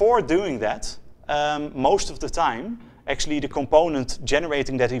 But before doing that, most of the time, actually the component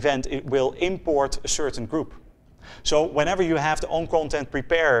generating that event, it will import a certain group. So whenever you have the onContent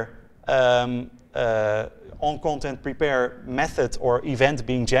prepare method or event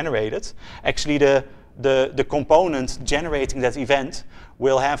being generated, actually the component generating that event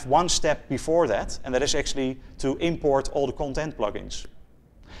will have one step before that, and that is actually to import all the content plugins.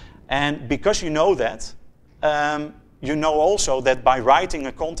 And because you know that, you know also that by writing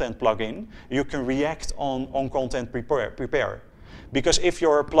a content plugin, you can react on content prepare. Because if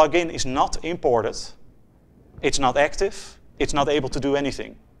your plugin is not imported, it's not active, it's not able to do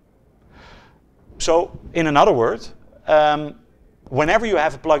anything. So in another word, whenever you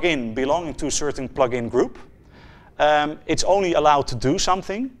have a plugin belonging to a certain plugin group, it's only allowed to do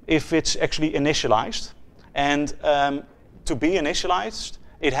something if it's actually initialized. And to be initialized,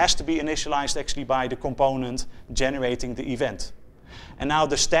 it has to be initialized actually by the component generating the event. And now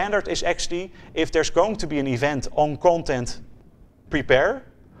the standard is actually, if there's going to be an event on content prepare,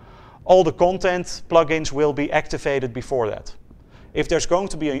 all the content plugins will be activated before that. If there's going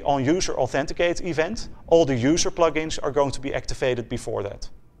to be an on user authenticate event, all the user plugins are going to be activated before that,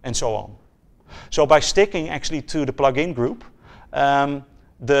 and so on. So by sticking actually to the plugin group,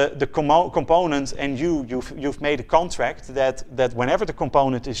 the component and you've made a contract that whenever the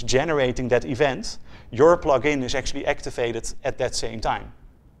component is generating that event, your plugin is actually activated at that same time.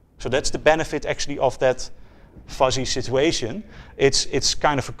 So that's the benefit actually of that fuzzy situation. It's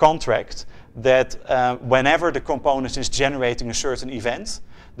kind of a contract that whenever the component is generating a certain event,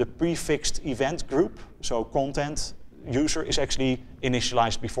 the prefixed event group, so content user, is actually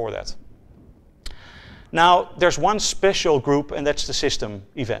initialized before that. Now, there's one special group, and that's the system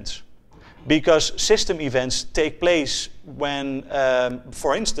events. Because system events take place when,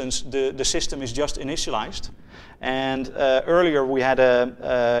 for instance, the system is just initialized. And earlier we had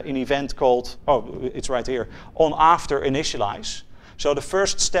an event called, oh, it's right here, on after initialize. So the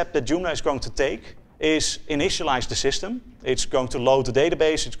first step that Joomla is going to take is initialize the system. It's going to load the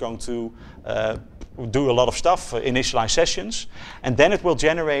database, it's going to do a lot of stuff, initialize sessions, and then it will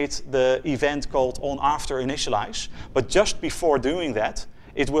generate the event called on after initialize. But just before doing that,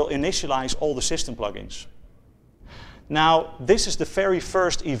 it will initialize all the system plugins. Now, this is the very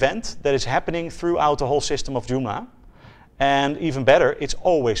first event that is happening throughout the whole system of Joomla. And even better, it's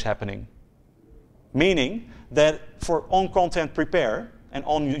always happening. Meaning that for on content prepare and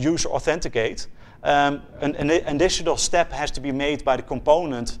on user authenticate, an additional step has to be made by the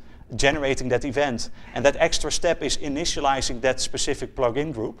component generating that event. And that extra step is initializing that specific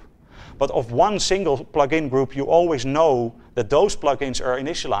plugin group. But of one single plugin group, you always know that those plugins are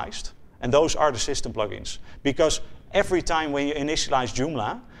initialized, and those are the system plugins. Because every time when you initialize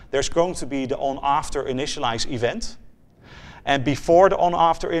Joomla, there's going to be the on-after initialize event. And before the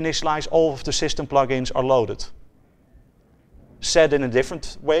on-after initialize, all of the system plugins are loaded. Said in a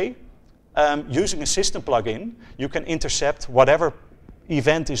different way, using a system plugin, you can intercept whatever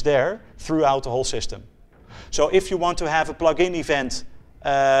event is there throughout the whole system. So if you want to have a plugin event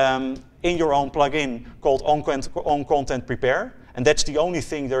in your own plugin called on content prepare, and that's the only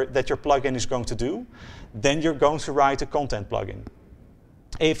thing that your plugin is going to do, then you're going to write a content plugin.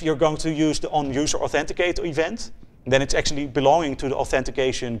 If you're going to use the on user authenticate event, then it's actually belonging to the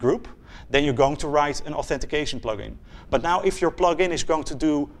authentication group, then you're going to write an authentication plugin. But now if your plugin is going to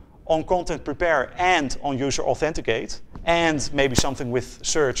do on content prepare and on user authenticate, and maybe something with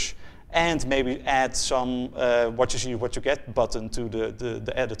search, and maybe add some what you see, what you get button to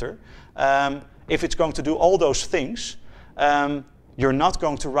the editor. If it's going to do all those things, you're not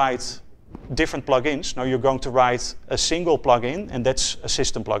going to write different plugins. No, you're going to write a single plugin, and that's a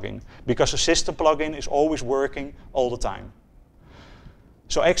system plugin. Because a system plugin is always working all the time.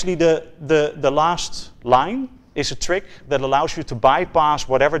 So actually the last line is a trick that allows you to bypass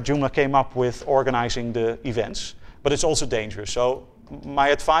whatever Joomla came up with organizing the events. But it's also dangerous. So my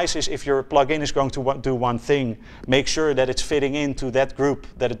advice is, if your plugin is going to do one thing, make sure that it's fitting into that group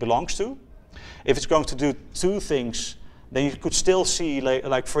that it belongs to. If it's going to do two things, then you could still see,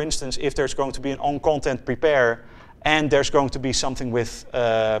 like for instance, if there's going to be an on content prepare and there's going to be something with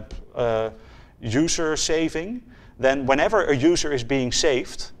user saving, then whenever a user is being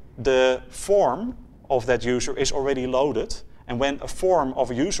saved, the form of that user is already loaded. And when a form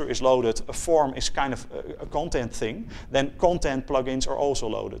of a user is loaded, a form is kind of a content thing, then content plugins are also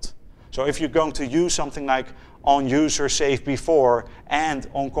loaded. So if you're going to use something like on user save before and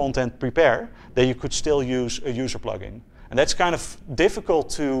on content prepare, then you could still use a user plugin. And that's kind of difficult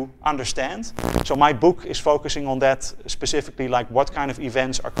to understand. So my book is focusing on that specifically, like what kind of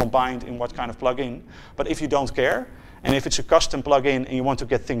events are combined in what kind of plugin. But if you don't care, and if it's a custom plugin and you want to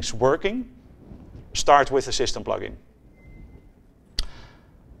get things working, start with a system plugin.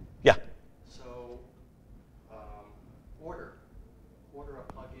 Yeah. So, order of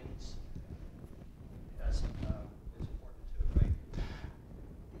plugins is important too, right?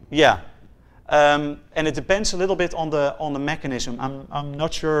 Yeah, and it depends a little bit on the mechanism. I'm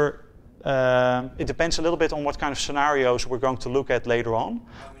not sure. It depends a little bit on what kind of scenarios we're going to look at later on.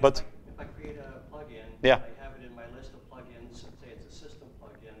 I mean, but if I create a plugin, yeah. I have it in my list of plugins. Say it's a system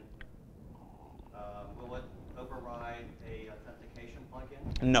plugin. Will it override a authentication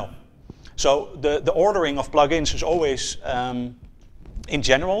plugin? No. So the ordering of plugins is always in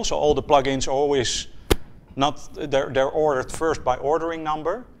general, so all the plugins are always they're ordered first by ordering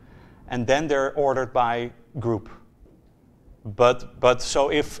number, and then they're ordered by group. But so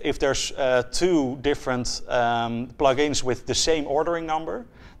if there's two different plugins with the same ordering number,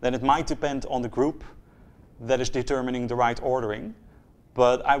 then it might depend on the group that is determining the right ordering.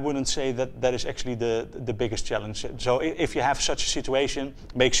 But I wouldn't say that that is actually the biggest challenge. So if you have such a situation,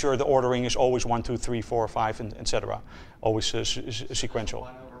 make sure the ordering is always 1, 2, 3, 4, 5, and etc. Always sequential.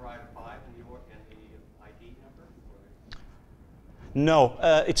 One override 5 in the ID number? No,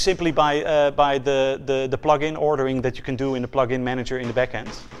 it's simply by the plugin ordering that you can do in the plugin manager in the backend.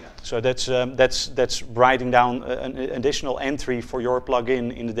 Yeah. So that's writing down an additional entry for your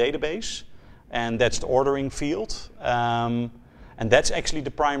plugin in the database, and that's the ordering field. And that's actually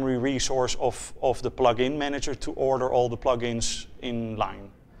the primary resource of the plugin manager to order all the plugins in line.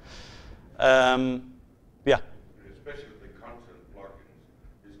 Yeah. Especially with the content plugins,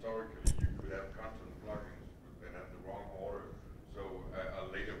 historically you could have content plugins that have the wrong order, so a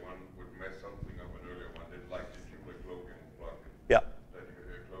later one would mess something up an earlier one. It's like the Joomla plugin. Yeah. That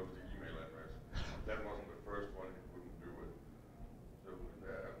you close the email address. That wasn't the first one, it wouldn't do it. So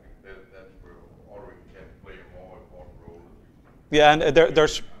I think that's where ordering can play a more important role. Yeah, and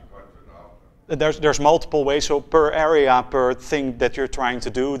there's multiple ways. So per area, per thing that you're trying to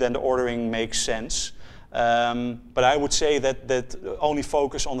do, then the ordering makes sense. But I would say that only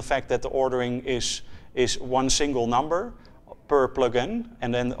focus on the fact that the ordering is one single number per plugin,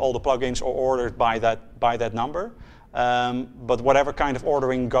 and then all the plugins are ordered by that number. But whatever kind of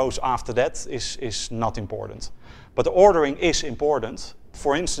ordering goes after that is not important. But the ordering is important.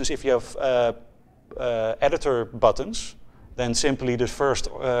 For instance, if you have editor buttons, then simply the first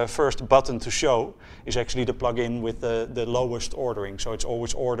button to show is actually the plugin with the lowest ordering. So it's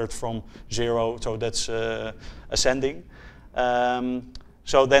always ordered from 0, so that's ascending.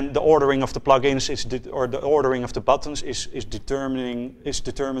 So then the ordering of the plugins or the ordering of the buttons is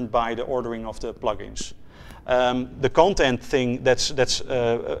determined by the ordering of the plugins. The content thing, that's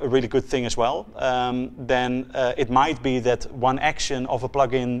a really good thing as well. Then it might be that one action of a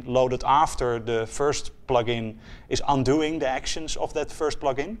plugin loaded after the first plugin is undoing the actions of that first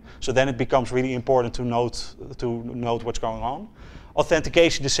plugin. So then it becomes really important to note what's going on.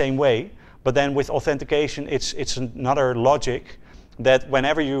 Authentication the same way, but then with authentication it's another logic that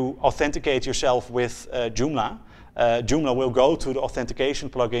whenever you authenticate yourself with Joomla, Joomla will go to the authentication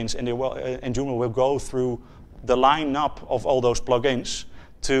plugins, and Joomla will go through the lineup of all those plugins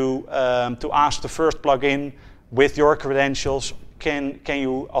to ask the first plugin with your credentials, can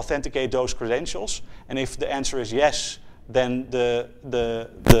you authenticate those credentials? And if the answer is yes, then the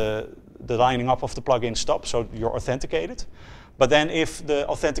lining up of the plugin stops, so you're authenticated. But then if the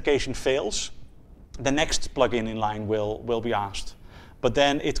authentication fails, the next plugin in line will be asked. But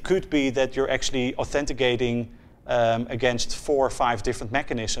then it could be that you're actually authenticating against 4 or 5 different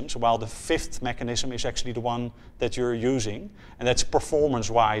mechanisms, while the 5th mechanism is actually the one that you're using, and that's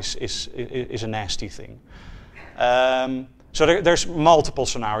performance-wise is a nasty thing. So there's multiple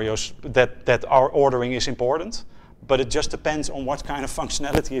scenarios that our ordering is important, but it just depends on what kind of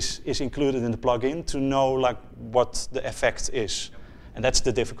functionality is included in the plugin to know like what the effect is, and that's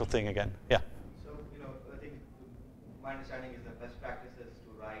the difficult thing again. Yeah. So I think my understanding is the best practice is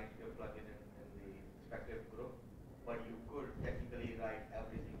to write your plugin in the respective group, but you could technically write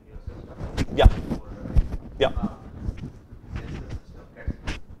everything in your system. Yeah. Yeah. Since the system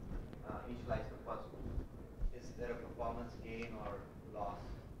gets initialized the first, is there a performance gain or loss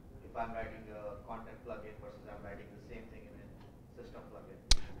if I'm writing a content plugin versus I'm writing the same thing in a system plugin?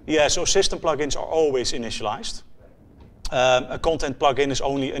 Yeah, so system plugins are always initialized. A content plugin is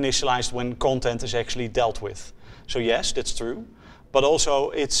only initialized when content is actually dealt with. So yes, that's true. But also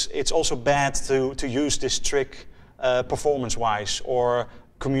it's also bad to use this trick performance-wise or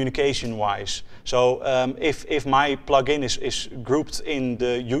communication-wise. So if my plugin is grouped in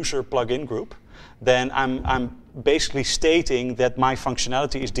the user plugin group, then I'm basically stating that my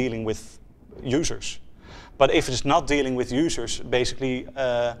functionality is dealing with users. But if it's not dealing with users, basically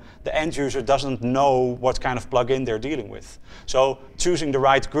the end user doesn't know what kind of plugin they're dealing with. So choosing the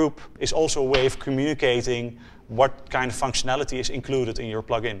right group is also a way of communicating what kind of functionality is included in your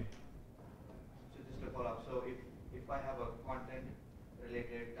plugin. So just to follow up, so if I have a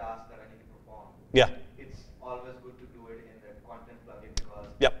content-related task that I need to perform, yeah, it's always good to do it in the content plugin because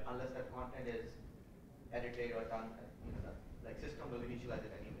yep, unless that content is edited or done, like system will initialize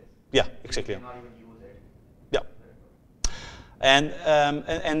it anyways. Yeah, exactly. You cannot even use it. Yeah.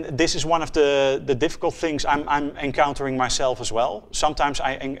 And this is one of the difficult things I'm encountering myself as well. Sometimes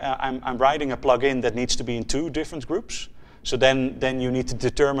I'm writing a plugin that needs to be in 2 different groups. So then you need to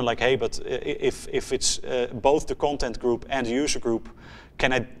determine like, hey, but if it's both the content group and the user group,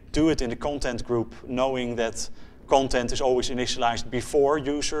 can I do it in the content group knowing that content is always initialized before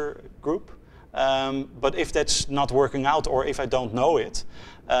user group? But if that's not working out, or if I don't know it,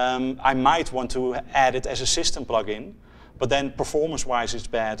 I might want to add it as a system plugin, but then performance-wise it's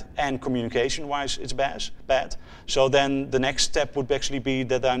bad, and communication-wise it's bad. So then the next step would actually be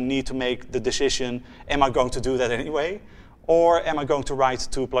that I need to make the decision, am I going to do that anyway, or am I going to write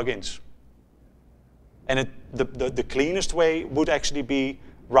two plugins? And the cleanest way would actually be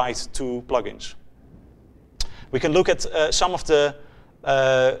write two plugins. We can look at some of the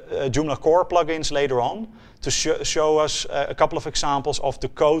Joomla core plugins later on to show us a couple of examples of the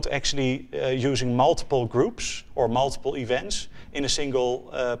code actually using multiple groups or multiple events in a single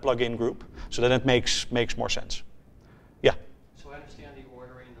plugin group, so that it makes more sense. Yeah? So I understand the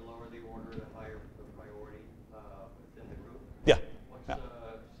ordering, the lower the order, the higher the priority within the group. Yeah. What's Yeah.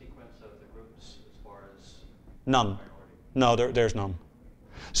 the sequence of the groups as far as None. priority? No, there's none.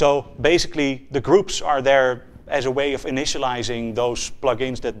 So basically the groups are there as a way of initializing those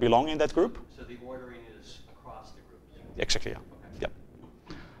plugins that belong in that group. So the ordering is across the groups? Exactly, yeah. Yep.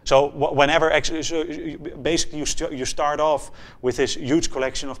 So whenever actually, so basically you start off with this huge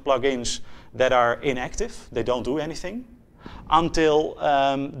collection of plugins that are inactive, they don't do anything, until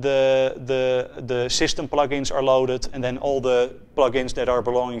the system plugins are loaded, and then all the plugins that are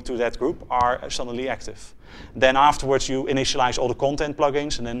belonging to that group are suddenly active. Then afterwards you initialize all the content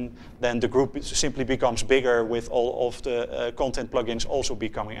plugins, and then the group simply becomes bigger with all of the content plugins also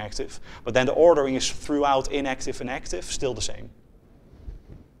becoming active. But then the ordering is throughout inactive and active still the same.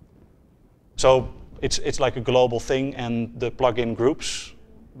 So it's like a global thing, and the plugin groups,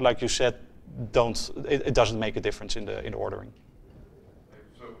 like you said, it doesn't make a difference in the ordering.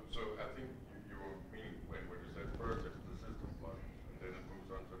 So I think you were meaning when you said first it's the system plugins, and then it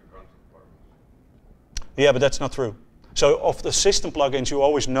moves on to the content plugins. Yeah, but that's not true. So of the system plugins, you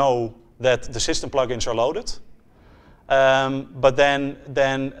always know that the system plugins are loaded. But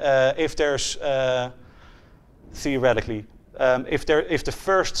then if there's theoretically, if the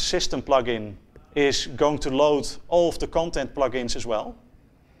first system plugin is going to load all of the content plugins as well,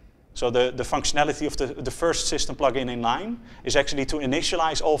 so the functionality of the first system plugin in line is actually to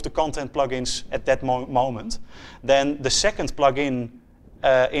initialize all of the content plugins at that moment. Then the second plugin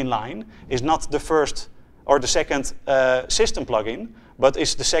in line is not the first or the second system plugin, but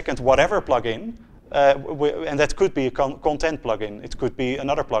is the second whatever plugin, and that could be a content plugin. It could be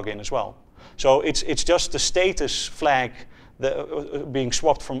another plugin as well. So it's just the status flag being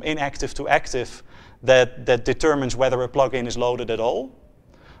swapped from inactive to active that determines whether a plugin is loaded at all.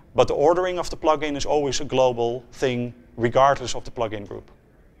 But the ordering of the plugin is always a global thing, regardless of the plugin group.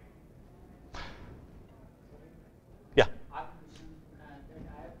 Yeah? I have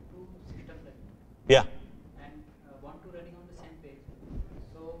two system plugins. Yeah. And one two running on the same page.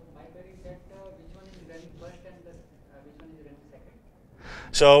 So my query is that which one is running first and which one is running second?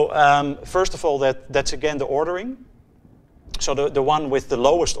 So first of all, that's again the ordering. So the one with the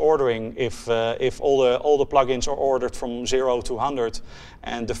lowest ordering, if all the plugins are ordered from 0 to 100,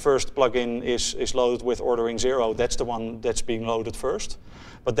 and the first plugin is loaded with ordering 0, that's the one that's being loaded first.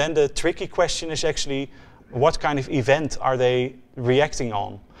 But then the tricky question is actually, what kind of event are they reacting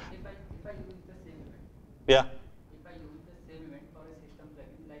on? If I use the same event. Yeah. If I use the same event for a system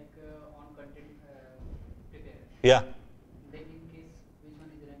plugin, like on content prepare. Yeah. Then in case which one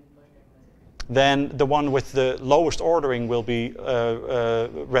is running first and second? Then the one with the lowest ordering will be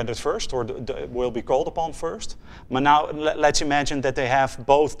rendered first, or will be called upon first. But now let's imagine that they have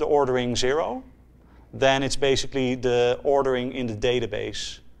both the ordering 0. Then it's basically the ordering in the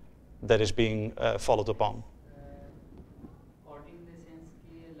database that is being followed upon. Ordering in the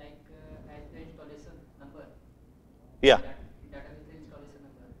sense like as the installation number. Yeah. That is the installation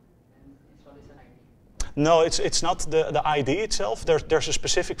number and installation ID. No, it's not the ID itself. There's a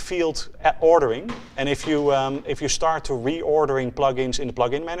specific field at ordering, and if you start to reordering plugins in the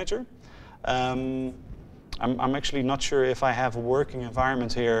plugin manager, I'm actually not sure if I have a working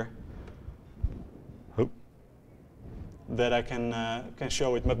environment here that I can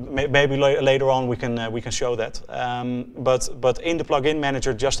show it. Maybe later on we can show that. But in the plugin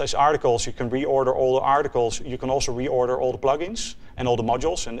manager, just as articles, you can reorder all the articles. You can also reorder all the plugins and all the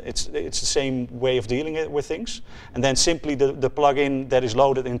modules, and it's the same way of dealing with things. And then simply the plugin that is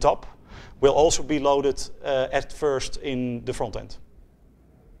loaded in top will also be loaded at first in the front end.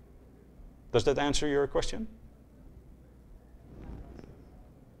 Does that answer your question?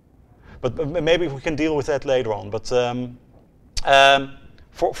 But maybe we can deal with that later on. But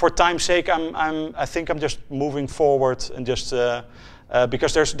For time's sake, I think I'm just moving forward and just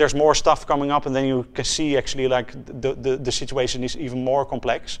because there's more stuff coming up, and then you can see actually like the situation is even more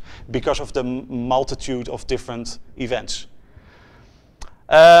complex because of the multitude of different events.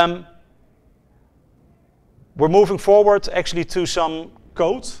 We're moving forward actually to some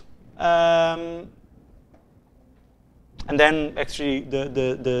code. And then actually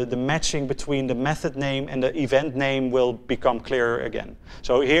the matching between the method name and the event name will become clearer again.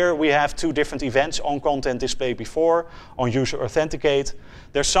 So here we have two different events: on content display before, on user authenticate.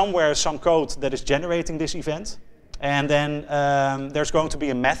 There's somewhere some code that is generating this event. And then there's going to be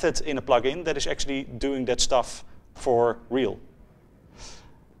a method in a plugin that is actually doing that stuff for real.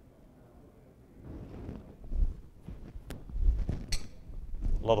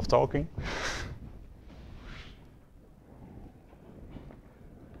 A lot of talking.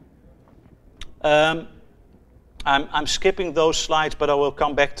 I'm skipping those slides, but I will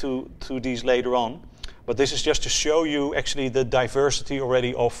come back to these later on. But this is just to show you actually the diversity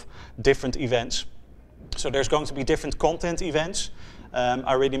already of different events. So there's going to be different content events. I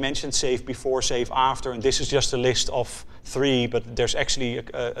already mentioned save before, save after, and this is just a list of 3, but there's actually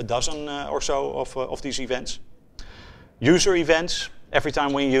a dozen or so of these events. User events, every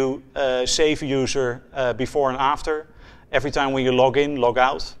time when you save a user before and after, every time when you log in, log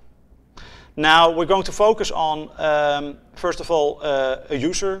out. Now we're going to focus on, first of all, a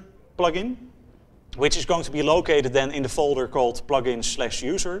user plugin, which is going to be located then in the folder called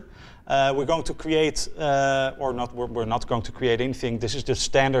plugins/user. We're going to create, we're not going to create anything. This is the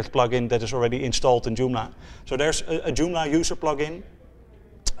standard plugin that is already installed in Joomla. So there's a Joomla user plugin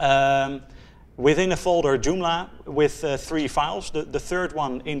within a folder Joomla with 3 files. The third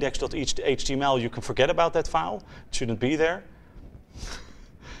one, index.html, you can forget about that file. It shouldn't be there.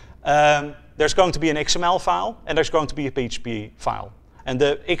 There's going to be an XML file, and there's going to be a PHP file. And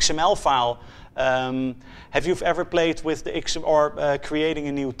the XML file, have you ever played with the XML or creating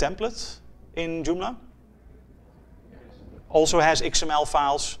a new template in Joomla? Yes. Also has XML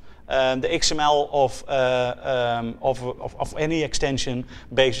files. The XML of any extension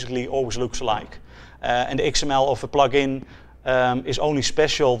basically always looks alike. And the XML of a plugin is only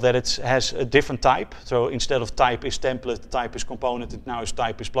special that it has a different type. So instead of type is template, type is component, it now is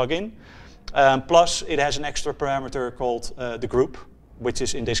type is plugin. Plus it has an extra parameter called the group, which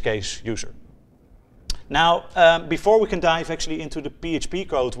is in this case user. Now, before we can dive actually into the PHP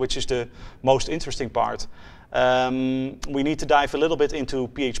code, which is the most interesting part, we need to dive a little bit into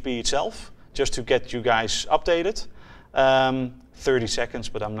PHP itself, just to get you guys updated. 30 seconds,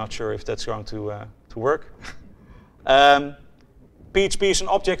 but I'm not sure if that's going to work. PHP is an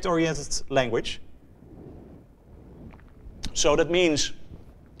object-oriented language. So that means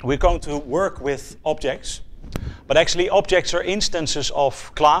we're going to work with objects. But actually objects are instances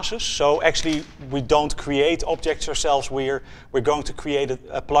of classes. So actually we don't create objects ourselves. We're going to create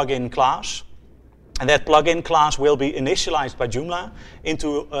a plugin class. And that plugin class will be initialized by Joomla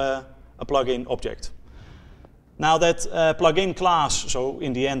into a plugin object. Now that plugin class, so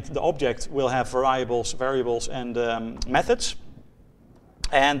in the end the object will have variables and methods.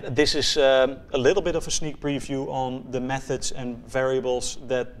 And this is a little bit of a sneak preview on the methods and variables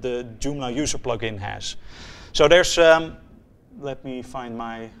that the Joomla user plugin has. So there's, let me find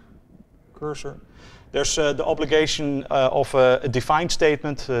my cursor. There's the obligation of a defined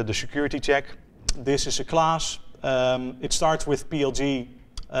statement, the security check. This is a class. It starts with PLG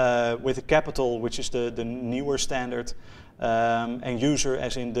with a capital, which is the newer standard, and user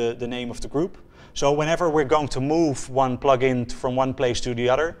as in the name of the group. So whenever we're going to move one plugin from one place to the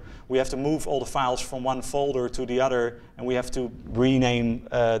other, we have to move all the files from one folder to the other, and we have to rename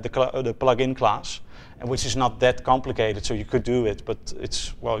the plugin class, and which is not that complicated, so you could do it, but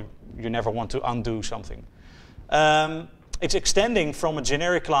it's, well, you never want to undo something. It's extending from a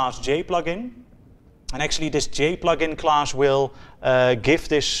generic class JPlugin, and actually this JPlugin class will give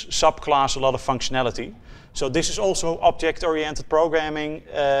this subclass a lot of functionality. So this is also object-oriented programming,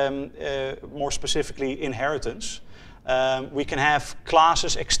 more specifically inheritance. We can have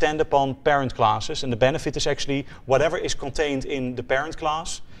classes extend upon parent classes, and the benefit is actually whatever is contained in the parent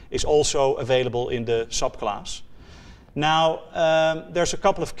class is also available in the subclass. Now, there's a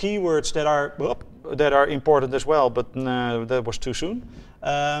couple of keywords that are important as well, but that was too soon.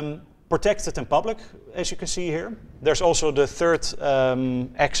 Protected and public, as you can see here. There's also the third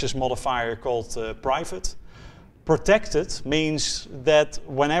access modifier called private. Protected means that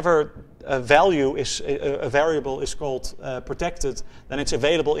whenever a variable is called protected, then it's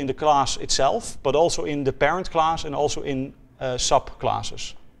available in the class itself, but also in the parent class and also in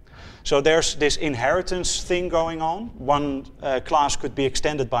subclasses. So there's this inheritance thing going on. One class could be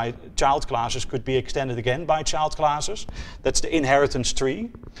extended by child classes, could be extended again by child classes. That's the inheritance tree.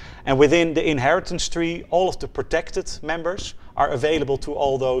 And within the inheritance tree, all of the protected members are available to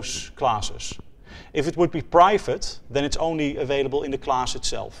all those classes. If it would be private, then it's only available in the class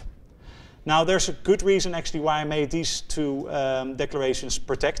itself. Now there's a good reason actually why I made these two declarations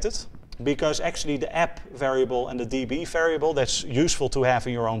protected. Because actually the app variable and the DB variable, that's useful to have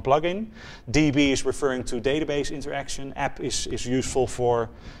in your own plugin. DB is referring to database interaction. App is useful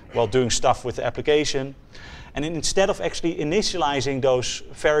for, well, doing stuff with the application. And instead of actually initializing those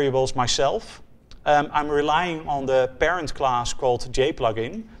variables myself, I'm relying on the parent class called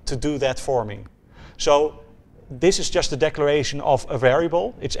JPlugin to do that for me. So this is just a declaration of a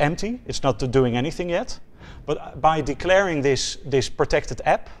variable. It's empty. It's not doing anything yet. But by declaring this protected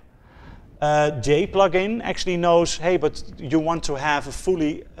app, JPlugin actually knows, hey, but you want to have a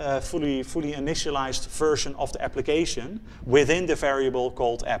fully initialized version of the application within the variable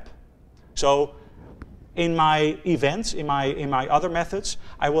called app. So in my events, in my other methods,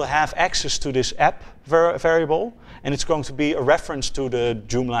 I will have access to this app variable, and it's going to be a reference to the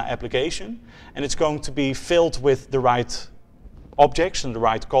Joomla application, and it's going to be filled with the right objects and the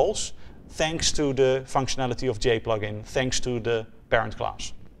right calls, thanks to the functionality of JPlugin, thanks to the parent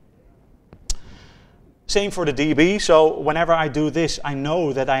class. Same for the DB, so whenever I do this, I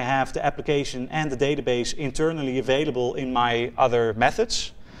know that I have the application and the database internally available in my other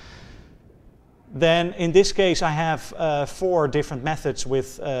methods. Then in this case, I have 4 different methods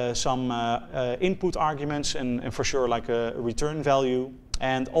with some input arguments and for sure like a return value.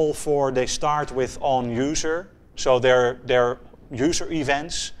 And all 4, they start with onUser, so they're user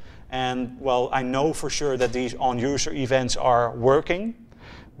events. And well, I know for sure that these onUser events are working,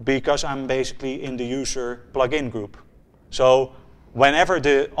 because I'm basically in the user plugin group. So whenever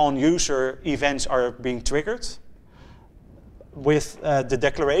the onUser events are being triggered, with the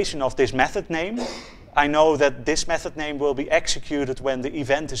declaration of this method name, I know that this method name will be executed when the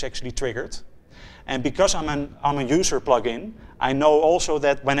event is actually triggered. And because I'm a user plugin, I know also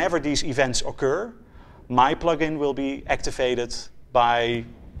that whenever these events occur, my plugin will be activated by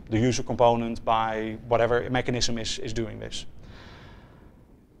the user component, by whatever mechanism is doing this.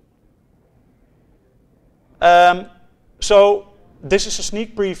 So this is a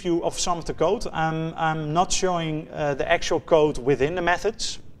sneak preview of some of the code. I'm not showing the actual code within the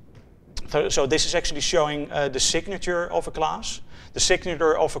methods. So this is actually showing the signature of a class. The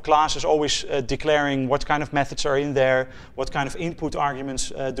signature of a class is always declaring what kind of methods are in there, what kind of input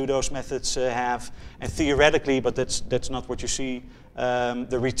arguments do those methods have, and theoretically, but that's not what you see,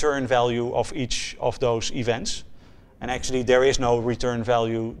 the return value of each of those events. And actually there is no return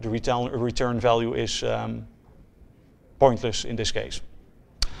value. The return value is pointless in this case.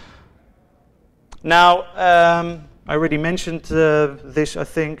 Now, I already mentioned this, I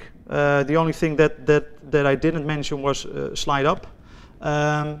think. The only thing that I didn't mention was slide up.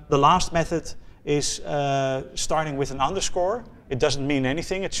 The last method is starting with an underscore. It doesn't mean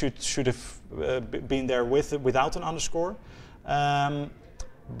anything. It should have been there without an underscore.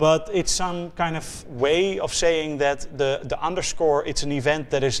 But it's some kind of way of saying that the underscore, it's an event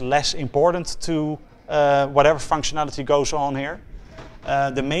that is less important to whatever functionality goes on here.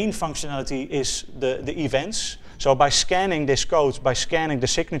 The main functionality is the events. So by scanning this code, by scanning the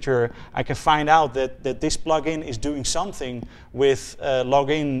signature, I can find out that this plugin is doing something with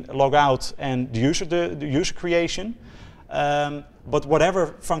login, logout, and the user creation. But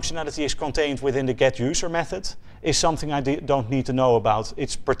whatever functionality is contained within the getUser method is something I don't need to know about.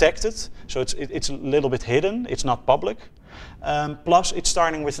 It's protected, so it's a little bit hidden. It's not public. Plus, it's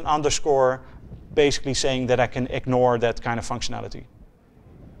starting with an underscore, basically saying that I can ignore that kind of functionality.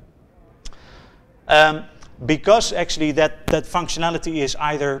 Because actually that functionality is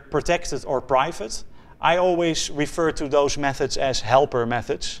either protected or private, I always refer to those methods as helper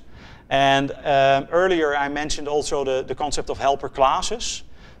methods. And earlier I mentioned also the concept of helper classes.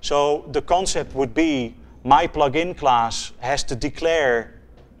 So the concept would be my plugin class has to declare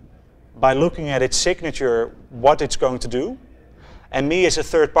by looking at its signature what it's going to do. And me as a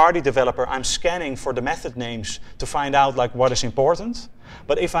third-party developer, I'm scanning for the method names to find out like what is important.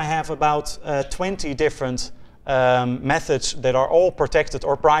 But if I have about 20 different methods that are all protected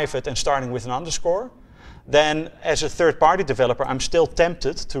or private and starting with an underscore, then as a third-party developer, I'm still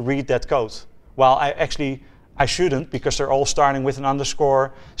tempted to read that code. While I shouldn't, because they're all starting with an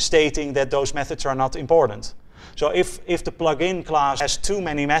underscore stating that those methods are not important. So if the plugin class has too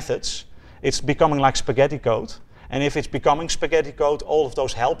many methods, it's becoming like spaghetti code. And if it's becoming spaghetti code, all of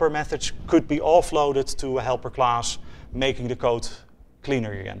those helper methods could be offloaded to a helper class, making the code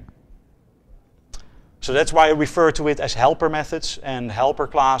cleaner again. So that's why I refer to it as helper methods and helper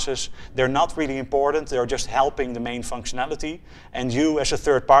classes. They're not really important, they're just helping the main functionality. And you as a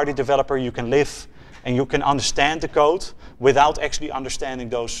third-party developer, you can live and you can understand the code without actually understanding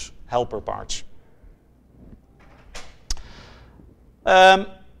those helper parts.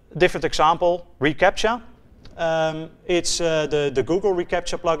 Different example, reCAPTCHA. It's the Google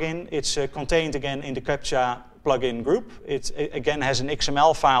reCAPTCHA plugin. It's contained again in the CAPTCHA plugin group. It again has an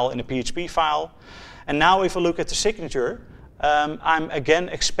XML file and a PHP file. And now if I look at the signature, I'm again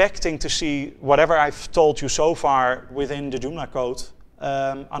expecting to see whatever I've told you so far within the Joomla code.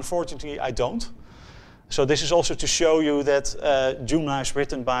 Unfortunately, I don't. So this is also to show you that Joomla is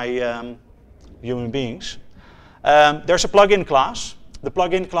written by human beings. There's a plugin class. The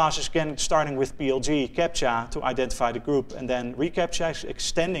plugin class is again starting with PLG, CAPTCHA to identify the group, and then reCAPTCHA is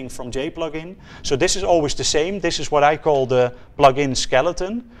extending from JPlugin. So this is always the same. This is what I call the plugin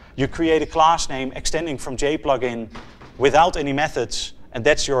skeleton. You create a class name extending from JPlugin without any methods, and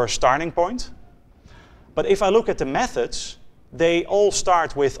that's your starting point. But if I look at the methods, they all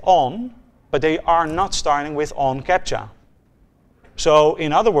start with on, but they are not starting with on CAPTCHA. So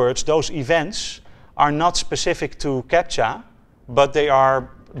in other words, those events are not specific to CAPTCHA, but they are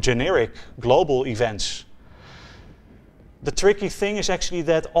generic global events. The tricky thing is actually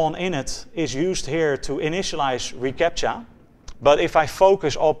that onInit is used here to initialize reCAPTCHA, but if I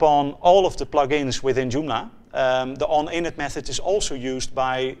focus upon all of the plugins within Joomla, the onInit method is also used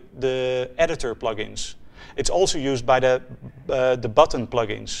by the editor plugins. It's also used by the button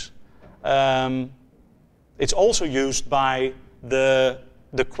plugins. It's also used by the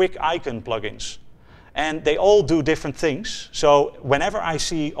quick icon plugins. And they all do different things. So whenever I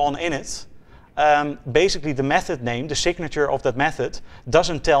see onInit, basically the method name, the signature of that method,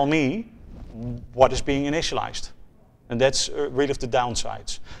 doesn't tell me what is being initialized. And that's really the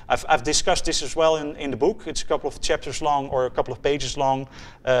downsides. I've discussed this as well in the book. It's a couple of chapters long or a couple of pages long,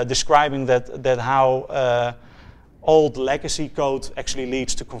 describing that how old legacy code actually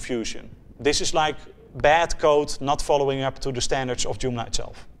leads to confusion. This is like bad code not following up to the standards of Joomla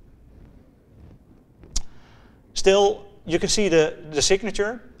itself. Still, you can see the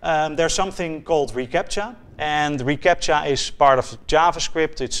signature. There's something called reCAPTCHA, and reCAPTCHA is part of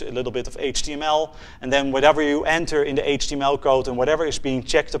JavaScript. It's a little bit of HTML, and then whatever you enter in the HTML code and whatever is being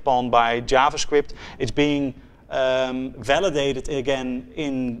checked upon by JavaScript, it's being validated again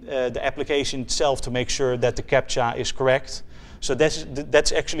in the application itself to make sure that the CAPTCHA is correct. So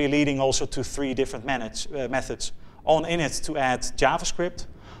that's actually leading also to 3 different methods. onInit to add JavaScript,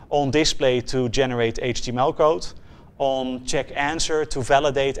 onDisplay to generate HTML code, onCheckAnswer to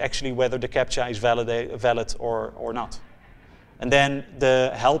validate actually whether the CAPTCHA is valid or not. And then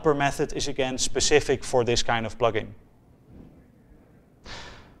the helper method is again specific for this kind of plugin.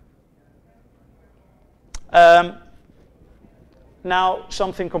 Now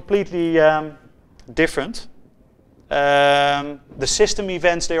something completely different. The system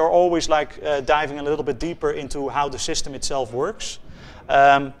events, they are always like diving a little bit deeper into how the system itself works.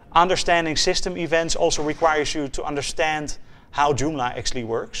 Understanding system events also requires you to understand how Joomla actually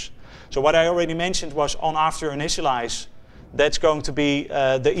works. So what I already mentioned was on after initialize. That's going to be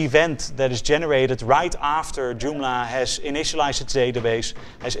the event that is generated right after Joomla has initialized its database,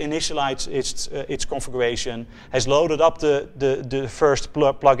 has initialized its configuration, has loaded up the first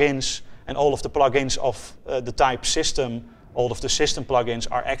plugins, and all of the plugins of the type system, all of the system plugins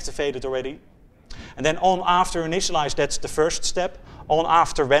are activated already. And then on after initialize, that's the first step. On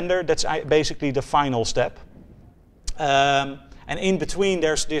after render, that's basically the final step. And in between,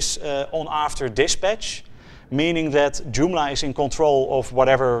 there's this on after dispatch, meaning that Joomla is in control of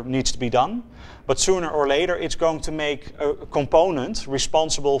whatever needs to be done. But sooner or later, it's going to make a component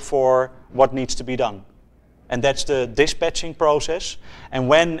responsible for what needs to be done. And that's the dispatching process. And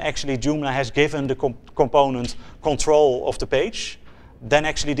when actually Joomla has given the component control of the page, then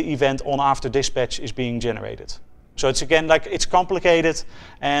actually the event on after dispatch is being generated. So it's again like it's complicated,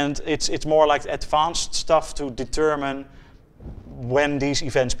 and it's more like advanced stuff to determine when these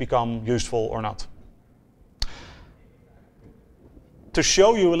events become useful or not. To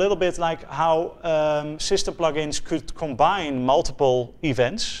show you a little bit like how system plugins could combine multiple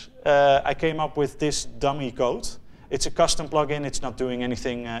events, I came up with this dummy code. It's a custom plugin, it's not doing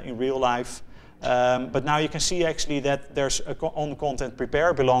anything in real life. But now you can see actually that there's a on content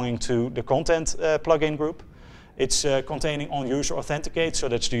prepare belonging to the content plugin group. It's containing on user authenticate, so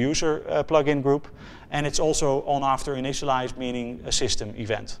that's the user plugin group. And it's also on after initialize, meaning a system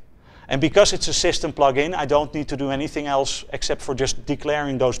event. And because it's a system plugin, I don't need to do anything else except for just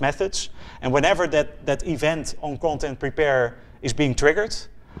declaring those methods. And whenever that event on content prepare is being triggered,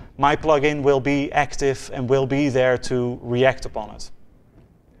 my plugin will be active and will be there to react upon it.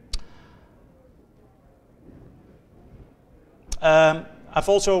 I've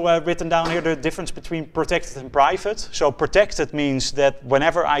also written down here the difference between protected and private. So protected means that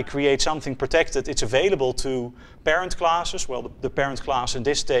whenever I create something protected, it's available to parent classes. Well, the parent class in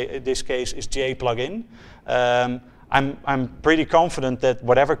this case is JPlugin. I'm pretty confident that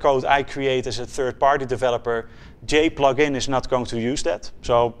whatever code I create as a third-party developer, JPlugin is not going to use that.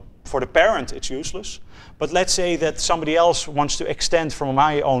 So for the parent, it's useless. But let's say that somebody else wants to extend from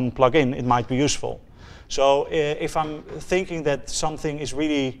my own plugin, it might be useful. So if I'm thinking that something is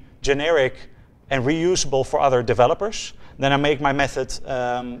really generic and reusable for other developers, then I make my method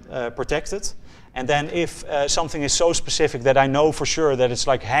protected. And then if something is so specific that I know for sure that it's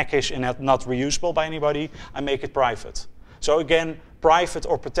like hackish and not reusable by anybody, I make it private. So again, private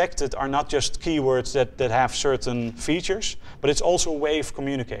or protected are not just keywords that have certain features, but it's also a way of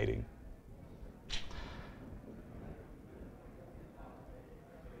communicating.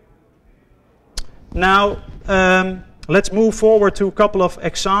 Now, let's move forward to a couple of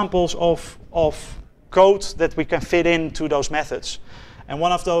examples of code that we can fit into those methods. And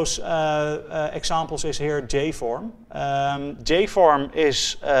one of those examples is here JForm. JForm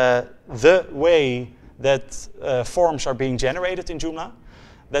is the way that forms are being generated in Joomla.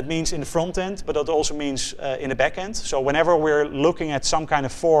 That means in the front end, but that also means in the back end. So whenever we're looking at some kind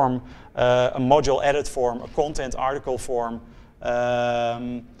of form, a module edit form, a content article form,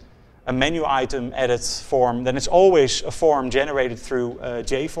 a menu item edit form, then it's always a form generated through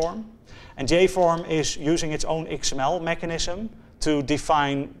JForm. And JForm is using its own XML mechanism to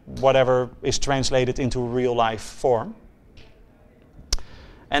define whatever is translated into a real-life form.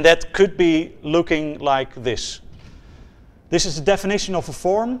 And that could be looking like this. This is the definition of a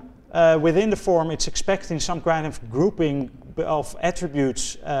form. Within the form, it's expecting some kind of grouping of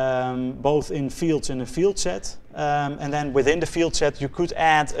attributes, both in fields and a field set. And then within the field set, you could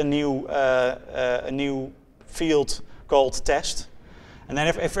add a new field called test. And then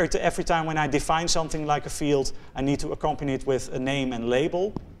every time when I define something like a field, I need to accompany it with a name and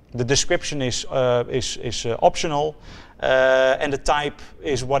label. The description is optional, and the type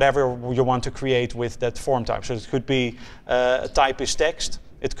is whatever you want to create with that form type. So it could be a type is text.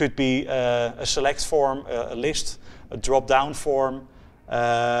 It could be a select form, a list, a drop-down form,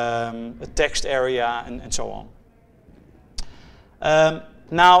 a text area, and so on.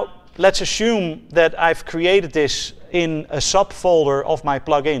 Now, let's assume that I've created this in a subfolder of my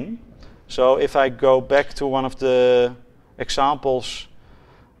plugin. So if I go back to one of the examples,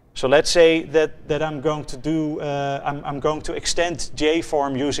 so let's say that I'm going to do, I'm going to extend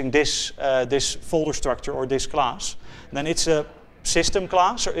JForm using this this folder structure or this class. Then it's a system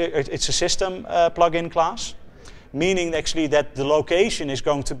class, or it's a system plugin class, meaning actually that the location is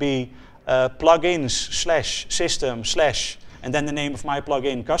going to be plugins/system/ and then the name of my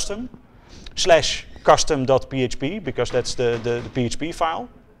plugin custom /custom.php, because that's the PHP file.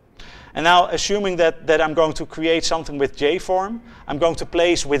 And now, assuming that I'm going to create something with JForm, I'm going to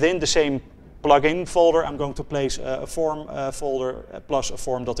place within the same plugin folder, I'm going to place a form folder plus a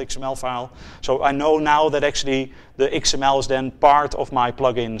form.xml file. So I know now that actually the XML is then part of my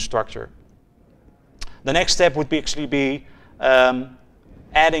plugin structure. The next step would actually be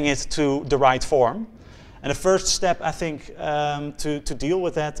adding it to the right form. And the first step, I think, to deal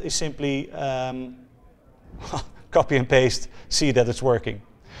with that is simply copy and paste, see that it's working.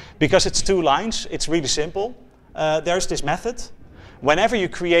 Because it's 2 lines, it's really simple. There's this method. Whenever you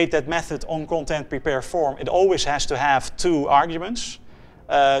create that method on content prepare form, it always has to have 2 arguments.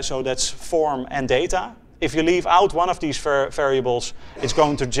 So that's form and data. If you leave out one of these variables, it's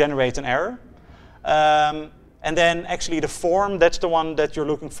going to generate an error. And then actually the form, that's the one that you're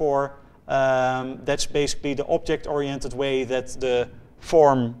looking for. That's basically the object-oriented way that the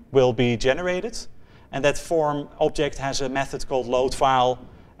form will be generated. And that form object has a method called loadFile.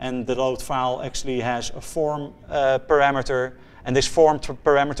 And the loadFile actually has a form parameter. And this form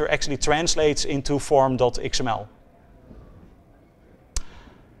parameter actually translates into form.xml.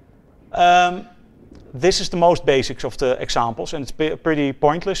 This is the most basics of the examples. And it's pretty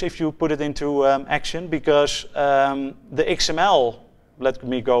pointless if you put it into action, because the XML, let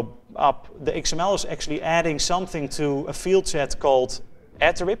me go up. The XML is actually adding something to a field set called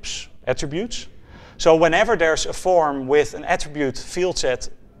attributes. So whenever there's a form with an attribute field set,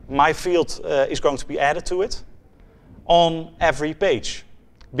 my field is going to be added to it on every page.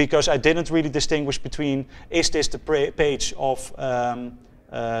 Because I didn't really distinguish between, is this the page of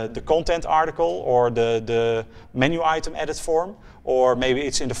the content article or the menu item edit form, or maybe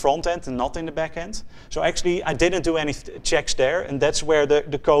it's in the front end and not in the back end. So actually I didn't do any checks there, and that's where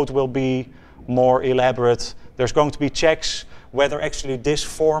the code will be more elaborate. There's going to be checks whether actually this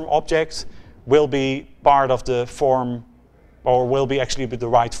form object will be part of the form or will be actually the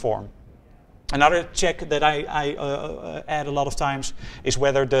right form. Another check that I add a lot of times is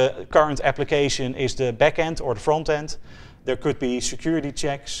whether the current application is the back end or the front end. There could be security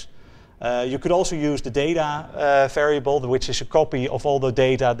checks. You could also use the data variable, which is a copy of all the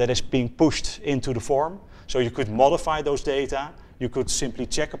data that is being pushed into the form. So you could modify those data. You could simply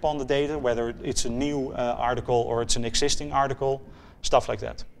check upon the data, whether it's a new article or it's an existing article, stuff like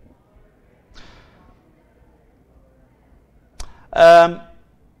that.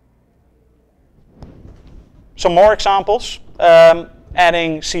 Some more examples.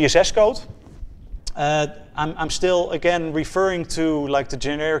 Adding CSS code. I'm still, again, referring to like the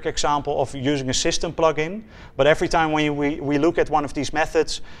generic example of using a system plugin. But every time when we look at one of these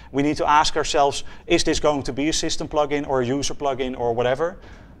methods, we need to ask ourselves, is this going to be a system plugin or a user plugin or whatever?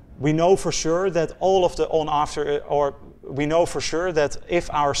 We know for sure that all of the we know for sure that if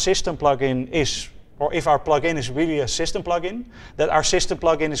our system plugin is, or if our plugin is really a system plugin, that our system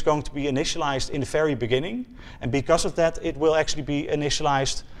plugin is going to be initialized in the very beginning. And because of that, it will actually be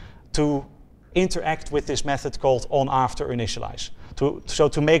initialized to interact with this method called onAfterInitialize. So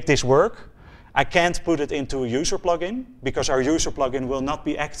to make this work, I can't put it into a user plugin because our user plugin will not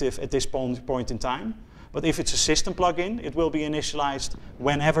be active at this point in time. But if it's a system plugin, it will be initialized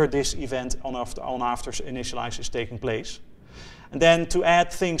whenever this event onAfterInitialize is taking place. And then to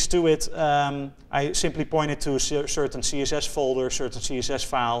add things to it, I simply pointed to a certain CSS folder, certain CSS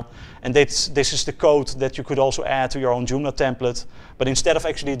file, and this is the code that you could also add to your own Joomla template. But instead of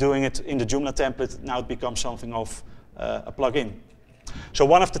actually doing it in the Joomla template, now it becomes something of a plugin. So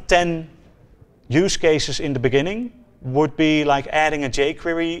one of the 10 use cases in the beginning would be like adding a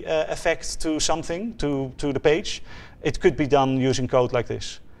jQuery effect to something, to the page. It could be done using code like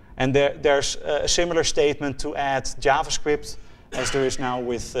this. And there's a similar statement to add JavaScript as there is now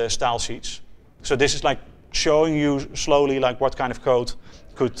with style sheets. So this is like showing you slowly like what kind of code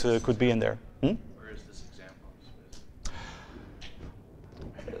could be in there. Where is this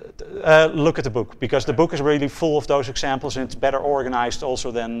example? Look at the book, because the book is really full of those examples and it's better organized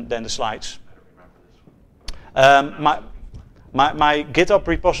also than the slides. I don't remember this one. My GitHub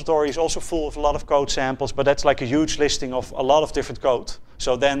repository is also full of a lot of code samples, but that's like a huge listing of a lot of different code.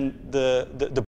 So then the